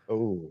 Oh.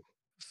 Don't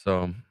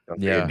So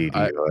forget yeah,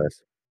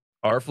 DDoS.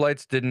 our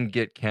flights didn't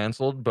get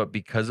canceled, but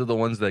because of the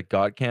ones that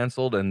got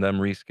canceled and them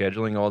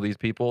rescheduling all these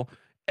people,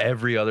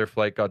 every other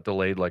flight got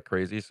delayed like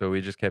crazy. So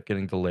we just kept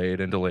getting delayed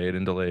and delayed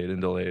and delayed and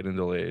delayed and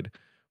delayed.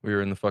 We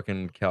were in the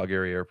fucking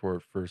Calgary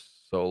airport for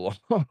so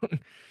long.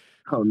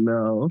 Oh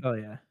no. Oh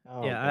yeah,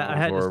 Oh, yeah. I God.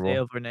 had to stay horrible.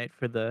 overnight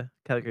for the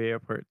Calgary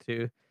airport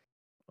too.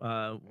 When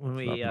It's not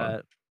we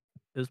fun.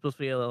 it was supposed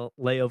to be a little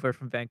layover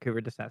from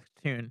Vancouver to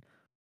Saskatoon,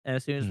 and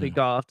as soon as we Mhm.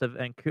 got off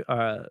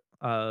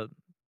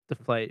the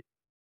flight,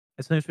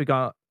 as soon as we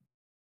got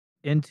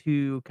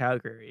into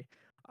Calgary,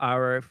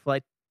 our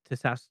flight to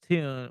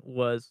Saskatoon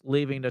was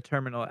leaving the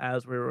terminal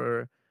as we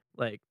were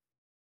like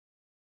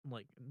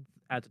like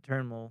at the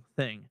terminal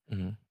thing.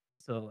 Mhm.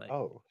 So like,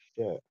 Oh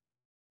shit.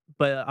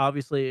 but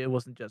obviously it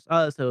wasn't just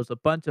us; it was a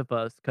bunch of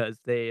us because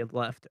they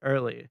left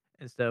early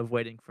instead of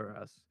waiting for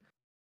us,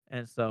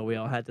 and so we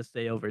all had to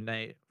stay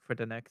overnight for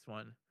the next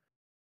one.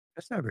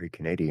 That's not very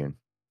Canadian.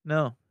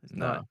 No, it's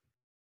not.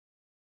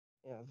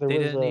 No. Yeah, there They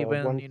was didn't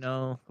even,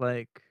 one.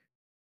 like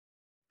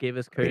give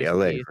us I mean, LA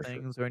courtesy for sure.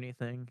 things or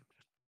anything.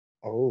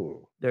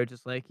 Oh. They're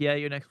just like, yeah,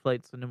 your next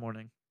flight's in the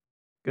morning.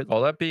 Good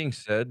All luck. that being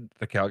said,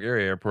 the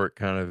Calgary airport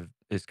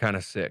is kind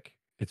of sick.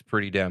 It's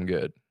pretty damn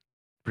good,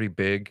 pretty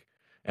big,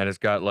 and it's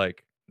got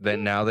like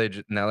then now they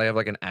have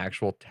like an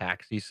actual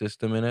taxi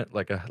system in it,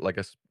 like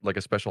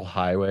a special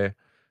highway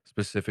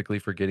specifically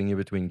for getting you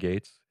between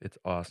gates. It's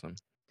awesome.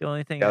 The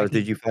only thing I Dallas, can,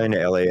 did you find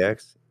the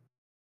LAX?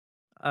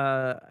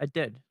 I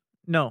did.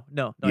 No,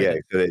 I Yeah,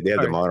 didn't. so they have the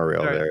Sorry,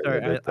 monorail there. sorry.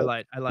 That's I a,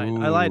 lied. Ooh, I that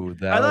would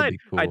lied. be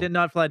I cool. did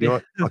not fly you know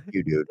to. what? Fuck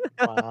you, dude.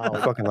 You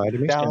Wow. fucking lied to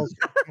me. Dallas,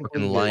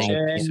 Fucking you lying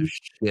piece of lying,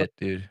 shit,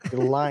 dude. you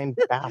lying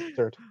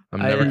bastard.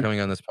 I'm I never didn't. coming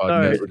on this Sorry.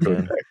 podcast Never go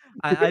again. back.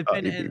 I've Oh,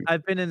 been you in. do.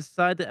 I've been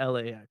inside the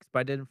LAX, but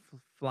I didn't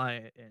fly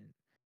it in.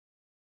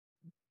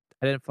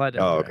 I didn't fly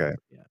there Oh, direct. okay.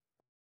 Yeah.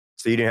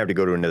 So you didn't have to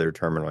go to another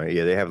terminal.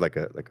 Yeah, they have like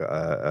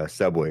a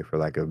subway, for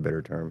lack of a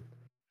better term.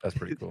 That's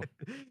pretty cool.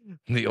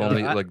 The No,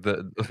 only I, like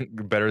the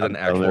better than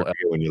I'll never actual forget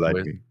when you lied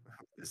to subways. me.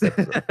 This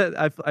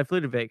episode. I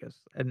flew to Vegas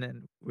and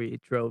then we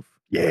drove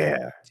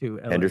Yeah, to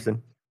LA.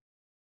 Henderson.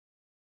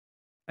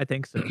 I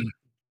think so.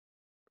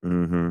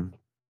 Mm-hmm.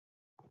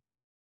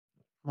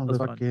 That was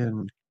fun.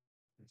 Motherfucking.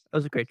 That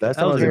was a great trip. Last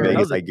That time I was was in a, that Vegas,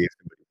 was I gave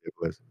somebody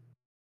syphilis.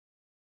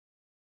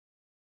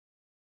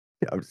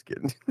 Yeah, I'm just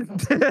kidding.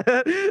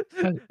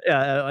 a,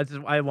 yeah.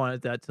 I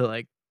wanted that to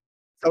like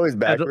It's always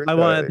backwards. I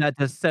wanted that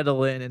to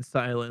settle in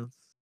silence.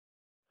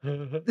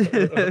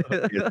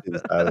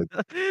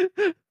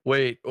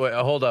 Wait,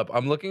 hold up.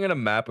 I'm looking at a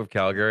map of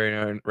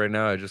Calgary right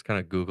now. I just kind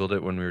of Googled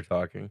it when we were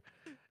talking.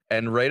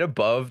 And right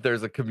above,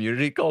 there's a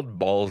community called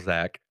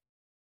Balzac.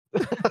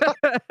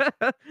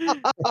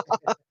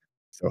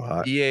 So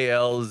hot.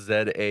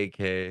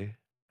 Ealzak.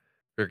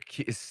 Or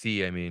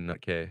C, I mean,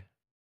 not K.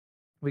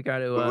 We got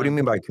to. What do you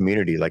mean by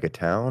community? Like a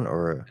town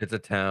or a? It's a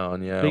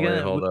town. Yeah, We wait,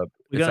 gotta- hold up.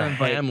 we It's a gotta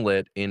invite-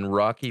 hamlet in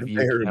Rocky View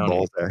They're in County.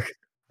 Balzac.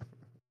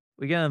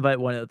 We gotta invite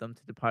one of them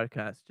to the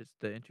podcast just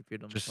to interview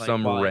them. Just like,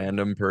 some why,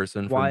 random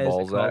person from why is it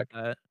called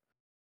Balzac.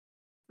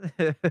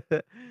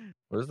 that?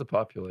 What is the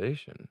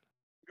population?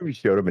 We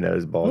showed him and had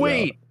his balls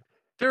Wait, out.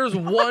 there's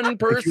one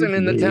person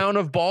in the me. town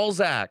of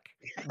Balzac.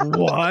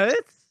 What?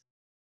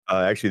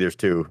 Actually, there's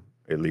two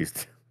at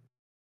least.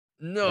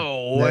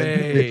 No The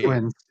way.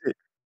 twins.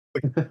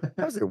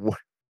 How's it one?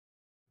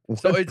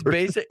 So one it's person?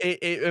 basic.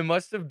 It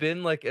must have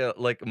been like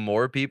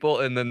more people,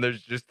 and then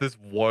there's just this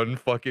one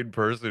fucking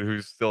person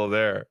who's still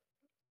there.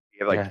 He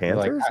have like Yeah, cancer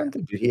like, or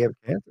something? Did he have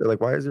cancer?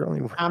 Like, why is there only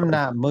one? I'm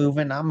not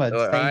moving. I'm gonna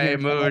stay I here.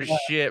 ain't till I moving die.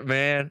 shit,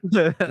 man.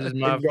 This is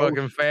my It goes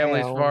fucking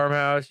family's down.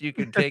 farmhouse. You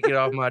can take it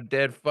off my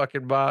dead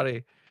fucking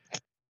body.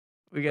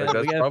 We Like, gotta.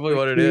 that's we gotta. probably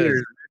what it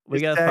is. We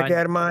Just gotta back find.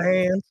 out of my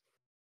hands.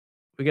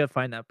 We gotta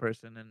find that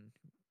person and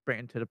bring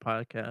it to the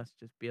podcast.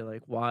 Just be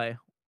like, why? I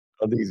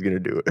don't think he's gonna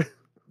do it.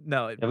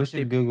 No, Yeah, we they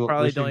should Google.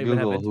 Probably We don't should even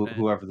have Google internet.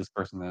 whoever this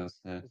person is.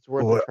 Yeah. It's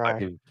worth Well, a try.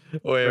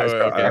 Wait, I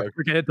start- okay.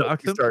 We're gonna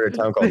dox We them. started a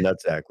town called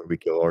Nutsack where we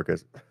kill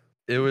orcas.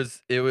 It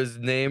was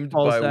named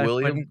Balzac by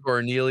William when-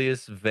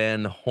 Cornelius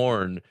Van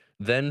Horn,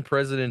 then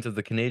president of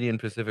the Canadian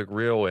Pacific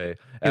Railway,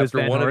 He was after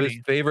Van one of his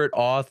Horny. favorite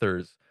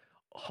authors,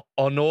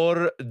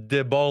 Honor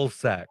de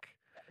Balzac.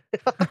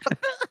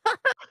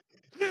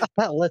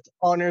 Let's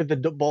honor the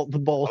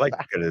bull. I like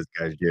to cut this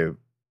guy's jib.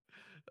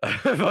 I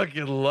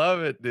fucking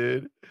love it,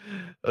 dude.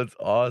 That's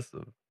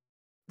awesome.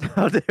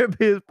 How dare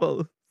be his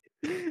post?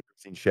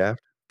 Seen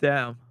Shaft?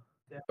 Damn.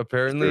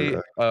 Apparently,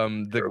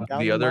 Down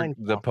the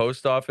the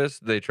post office,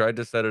 they tried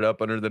to set it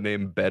up under the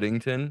name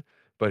Beddington,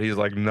 but he's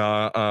like,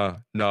 nah,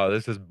 no,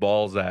 this is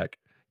Balzac.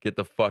 Get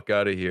the fuck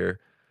out of here.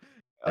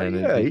 Oh, And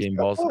yeah, it he's became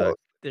got Balzac. balls.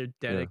 They're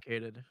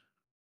dedicated.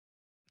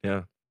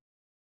 Yeah.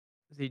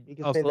 Is he You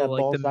can also say that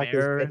like the Balzac is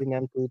mayor? getting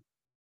empty.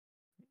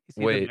 Is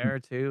he Wait. the mayor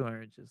too,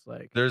 or just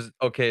like?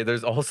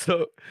 There's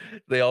also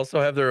they also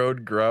have their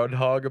own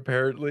groundhog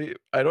apparently.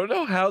 I don't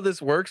know how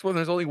this works when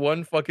there's only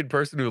one fucking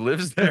person who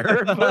lives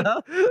there,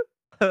 but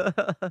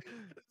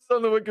it's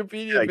on the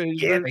Wikipedia Like,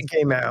 page. yeah, it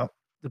came out.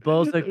 The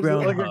Balzac There's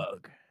like a-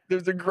 groundhog.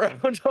 There's a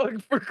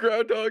groundhog for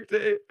Groundhog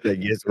Day.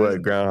 Like, guess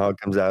what? Groundhog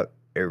comes out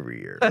every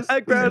year.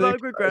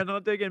 Groundhog with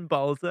Groundhog Day and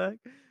Balzac.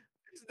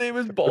 His name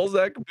is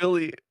Balzac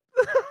Billy.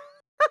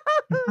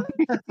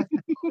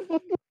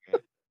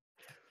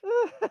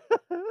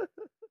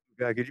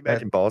 God, could you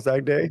imagine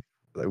Balzac Day?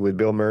 Like with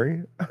Bill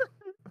Murray?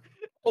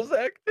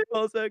 Balzac.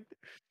 Balzac.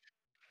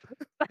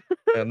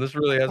 And this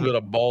really has been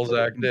a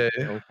Balzac day.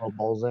 Called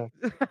Balzac.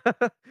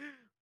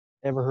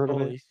 Ever heard of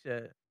Holy it?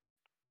 shit!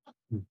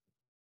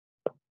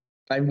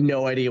 I have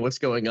no idea what's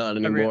going on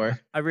anymore.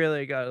 I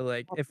really gotta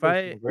like if We're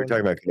I We're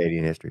talking about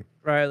Canadian history.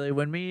 Riley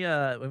when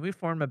we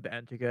form a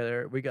band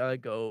together, we gotta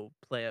go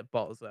play at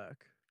Balzac.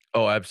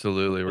 Oh,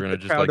 absolutely. We're With gonna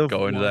the just crowd like of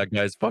go into that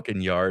one. guy's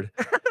fucking yard.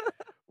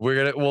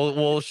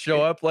 We'll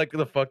show up like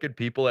the fucking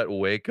people at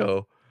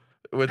Waco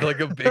with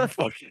like a big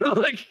fucking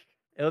like.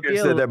 It'll You be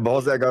set a, that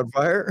Balzac on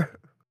fire?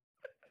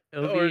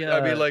 it'll Or, be I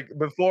mean, like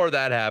before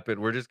that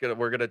happened,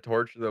 we're gonna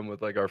torture them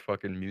with like our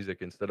fucking music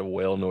instead of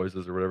whale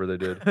noises or whatever they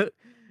did.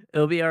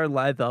 it'll be our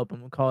live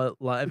album. We'll call it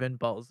Live in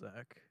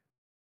Balzac.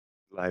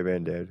 Live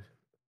and dead.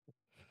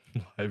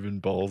 Live in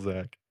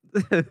Balzac.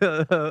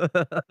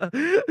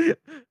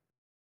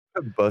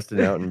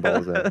 Busting out in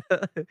Balzac.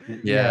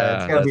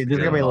 Yeah, it's gotta be. that's There's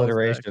gotta be good.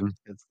 alliteration.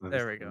 It's the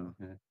There we go.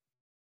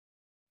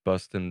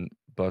 thing,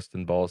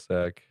 Bustin'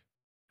 Balzac.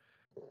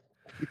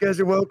 You guys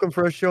are welcome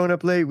for us showing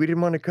up late. We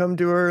didn't want to come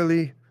too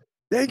early.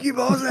 Thank you,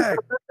 Balzac.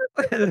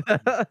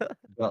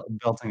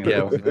 Belting it.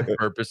 Yeah, out. we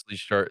purposely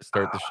start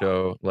the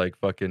show like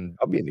fucking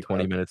I'll be in the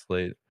 20 crowd. minutes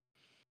late.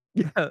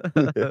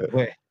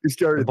 Wait, We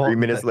started The 3 Bal-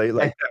 minutes late.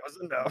 Like that was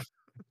enough.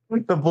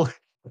 the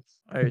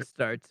Or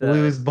start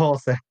blues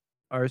Balzac.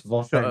 or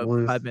Balzac show up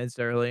blues. 5 minutes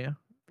early.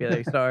 Be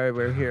like, sorry,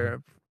 we're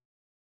here.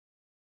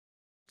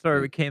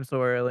 Sorry, we came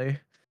so early.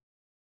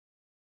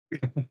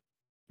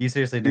 You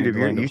seriously Dude, didn't if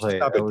you're, going to you should play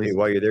stop at it least.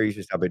 while you're there. You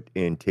should stop it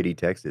in Titty,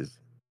 Texas.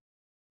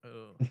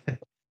 Oh.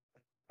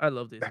 I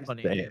love these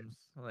funny Damn. names.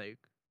 Like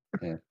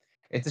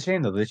It's a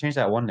shame though. They changed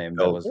that one name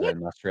that Oh. was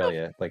in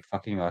Australia, like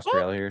fucking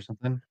Australia or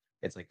something.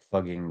 It's like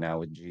fugging now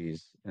with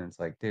G's, and it's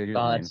like, dude, you're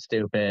Oh, lame. that's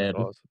stupid. That's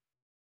awesome.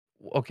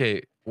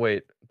 Okay,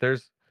 wait.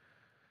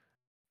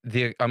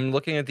 I'm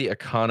looking at the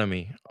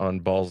economy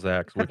on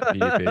Balzac's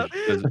Wikipedia page.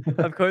 It says,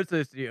 of course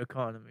there's the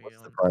economy. What's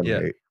the on- prime Yeah.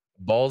 rate?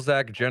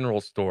 Balzac General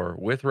Store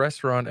with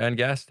restaurant and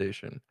gas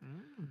station.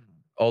 Mm.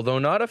 Although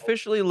not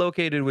officially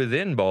located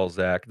within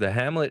Balzac, the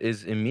hamlet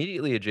is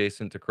immediately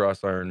adjacent to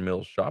Cross Iron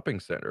Mills Shopping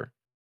Center,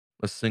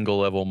 a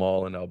single-level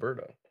mall in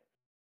Alberta.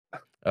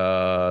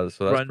 So that's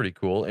Run. pretty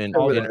cool.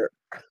 Over there.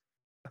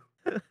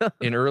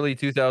 In early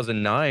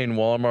 2009,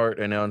 Walmart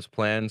announced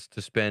plans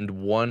to spend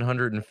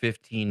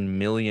 $115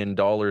 million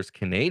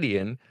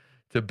Canadian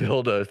to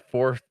build a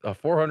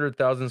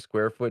 400,000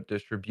 square foot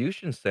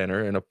distribution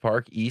center in a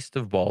park east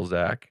of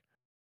Balzac.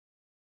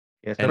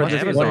 Yeah, it's And But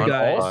pretty just much one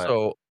Amazon guy.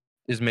 also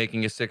is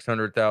making a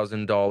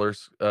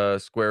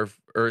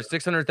 $600,000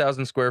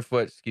 600,000 square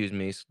foot, excuse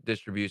me,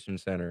 distribution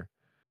center.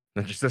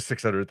 Not just a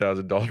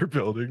 $600,000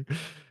 building.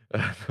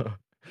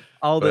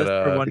 All this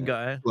But, for one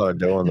guy. A lot of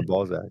dough on the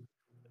Balzac.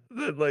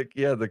 Like,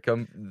 yeah,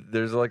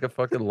 there's like a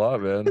fucking law,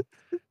 man.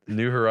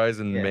 New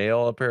Horizon Yeah.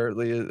 Mail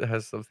apparently it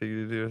has something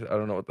to do with. I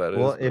don't know what that is.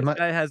 Well, but- it This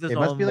guy has his it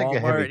must own be like a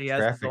Walmart. heavy He has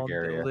his traffic own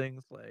area.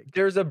 buildings. Like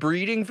There's a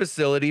breeding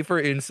facility for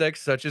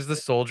insects such as the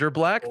soldier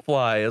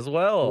blackfly as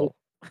well.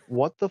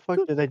 What the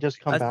fuck did I just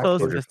come that's back so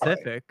to?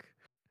 specific.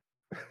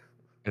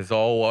 It's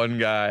all one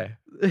guy.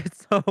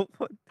 It's so. Oh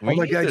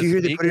my God, you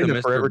hear they put in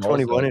a Forever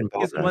 21 in He's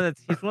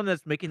Balzac? one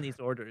that's making these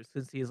orders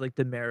since he's like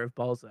the mayor of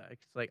Balzac.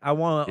 He's like, I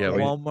want Yeah, a but-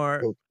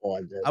 Walmart.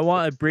 I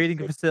want a breeding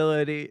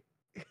facility.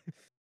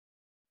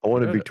 I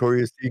want a Yeah.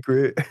 Victoria's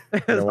Secret.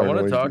 and I want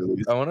Orange to talk.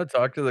 Julius. I want to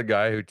talk to the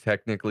guy who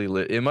technically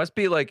It must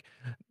be like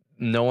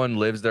no one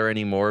lives there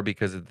anymore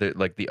because of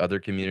the other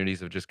communities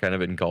have just kind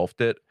of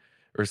engulfed it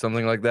or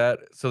something like that.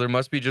 So there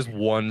must be just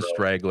one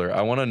straggler.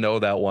 I want to know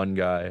that one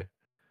guy.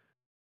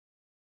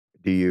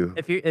 Do you?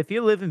 If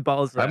you live in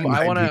Balzac,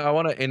 I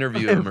want to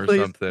interview him or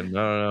Please. something. I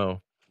don't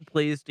know.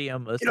 please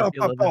DM us. Get if off you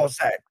my live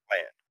Balzac,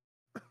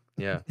 man.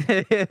 Yeah.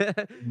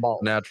 in-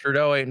 Now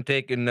Trudeau ain't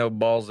taking no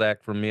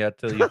Balzac from me. I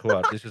tell you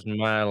what, this is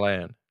my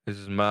land. This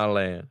is my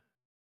land.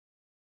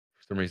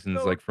 For some reason,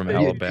 it's No, like from take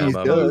Alabama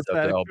Balzac moved up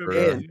to from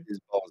Alberta. me. And his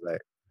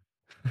Balzac.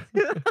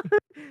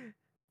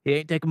 He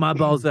ain't taking my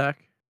Balzac.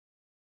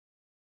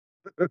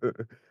 You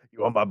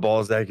want my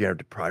Balzac? You have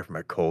to pry from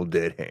my cold,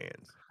 dead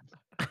hands.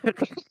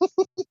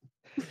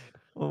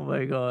 Oh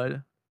my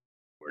god.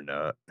 We're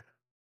not.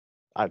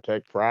 I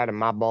take pride in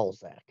my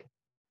Balzac.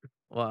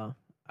 Wow.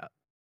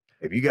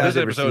 Have you guys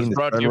This ever episode seen is the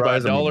brought to you by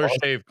sunrise on the Dollar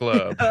Balzac? Shave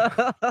Club.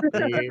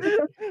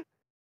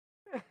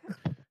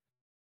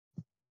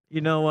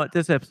 You know what?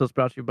 This episode's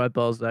brought to you by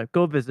Balzac.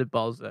 Go visit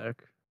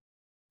Balzac.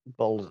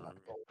 Balzac.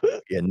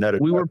 Yeah, nut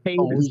We were paid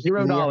Always in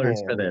your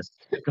 $0 for this.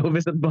 Go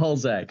visit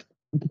Balzac.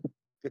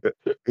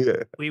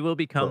 Yeah. We will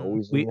become.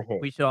 always in your head.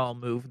 We shall all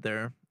move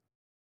there,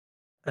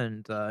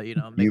 and You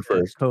make that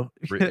first.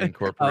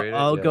 Incorporate it.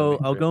 I'll Yeah, go. that'd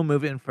be I'll great. go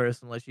move in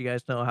first, and let you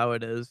guys know how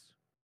it is,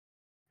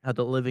 how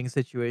the living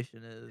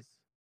situation is.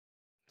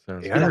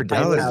 Sounds Yeah, I heard Nice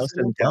Dallas. house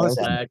in Dallas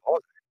is Balzac.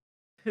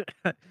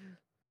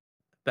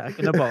 Back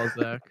into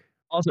Balzac.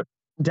 Also,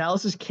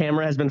 Dallas's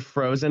camera has been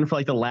frozen for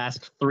like the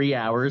last 3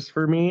 hours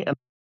for me, and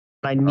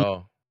I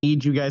Oh,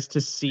 need you guys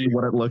to see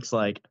what it looks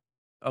like.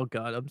 Oh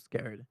god, I'm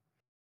scared.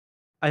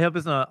 I hope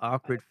it's not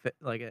awkward,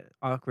 like an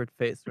awkward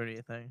face or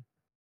anything.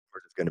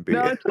 Where's it gonna be?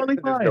 No, it's totally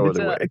There's fine. no It's,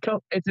 other way.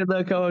 it's in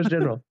the co-host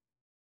general.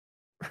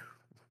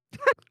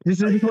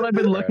 This is what I've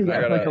been Alright, looking I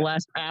at for like the gotta-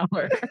 last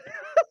hour.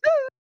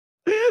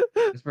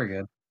 It's pretty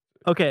good.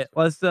 Okay,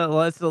 let's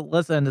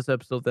end this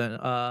episode then.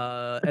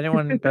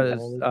 Anyone got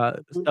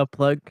a stuff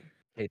plug?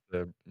 Hate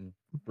to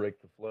break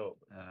the flow.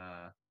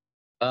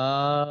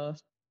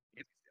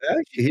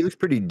 Actually, he looks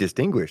pretty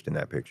distinguished in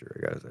that picture.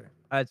 I gotta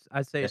say.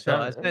 I'd say Yeah, so.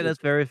 shout I'd out- say that's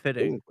very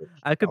fitting. Distinguished.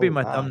 I could be Oh,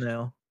 my gosh.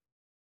 thumbnail.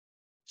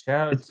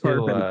 Shout out It's to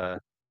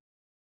perfect.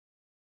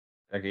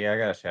 okay, yeah, I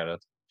got a shout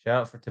out.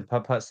 Shout out to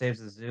Putt Putt Saves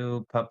the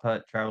Zoo, Putt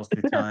Putt Travels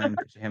Through Time,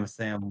 Pajama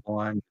Sam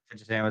 1,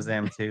 Pajama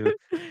Sam 2,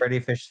 Freddy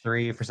Fish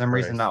 3, for some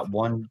reason not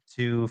 1,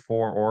 2,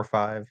 4, or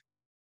 5.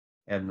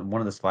 And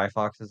one of the Spy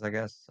Foxes, I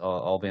guess,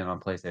 all being on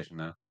PlayStation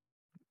now.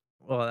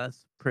 Well,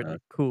 that's pretty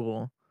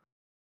cool.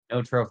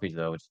 No trophies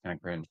though, which is kind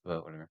of cringe,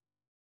 but whatever.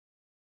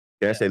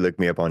 Can I say look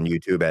me up on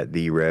YouTube at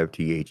the Rev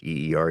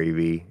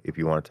TheErev if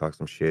you want to talk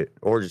some shit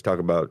or just talk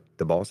about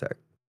the ball sack.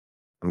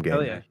 I'm Hell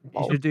game. yeah,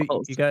 you should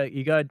do.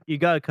 You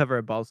got to cover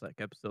a ball sack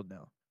episode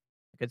now.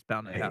 It's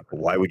bound to Hey, happen.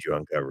 Why would you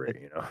uncover it?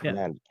 You know. Yeah.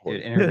 Mandatory.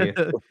 Dude,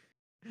 interview.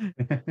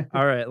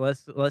 All right,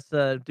 let's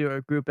do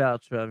our group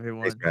outro,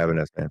 everyone. Thanks for having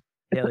us, man.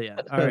 Hell yeah!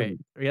 All right,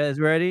 you guys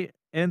ready?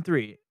 In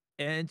 3,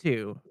 and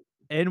 2,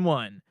 and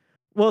 1.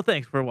 Well,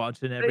 thanks for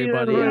watching,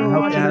 everybody. I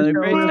hope you had a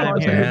great time The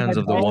here. hands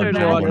of the Make one sure to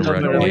man watch who the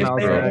breath video away on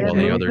broke while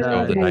the other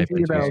drove the knife into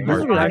his This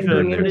is heart. actually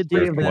Then a pretty there's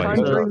decent twice.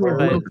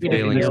 episode. The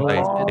failing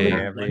sight today,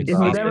 If If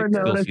you you've ever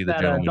still noticed see the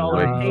that gentleman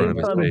dollar right in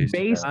front of his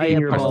came face. based I in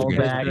your Press ball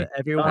against sack. it.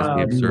 everyone As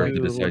he observed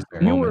the who- decisive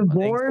You were moment,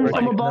 born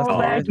from a ball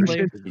sack. You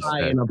should he die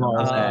said, in a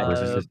ball sack. was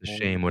this just a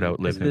shame would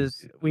outlive him?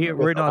 This is we're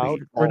Without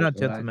not balls,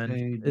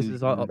 gentlemen. This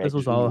is all makes a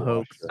you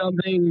hoax.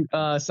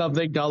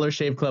 Something Dollar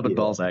Shave Club and Yeah.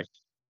 ball sack.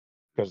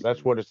 Because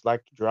that's what it's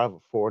like to drive a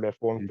Ford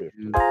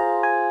F-150.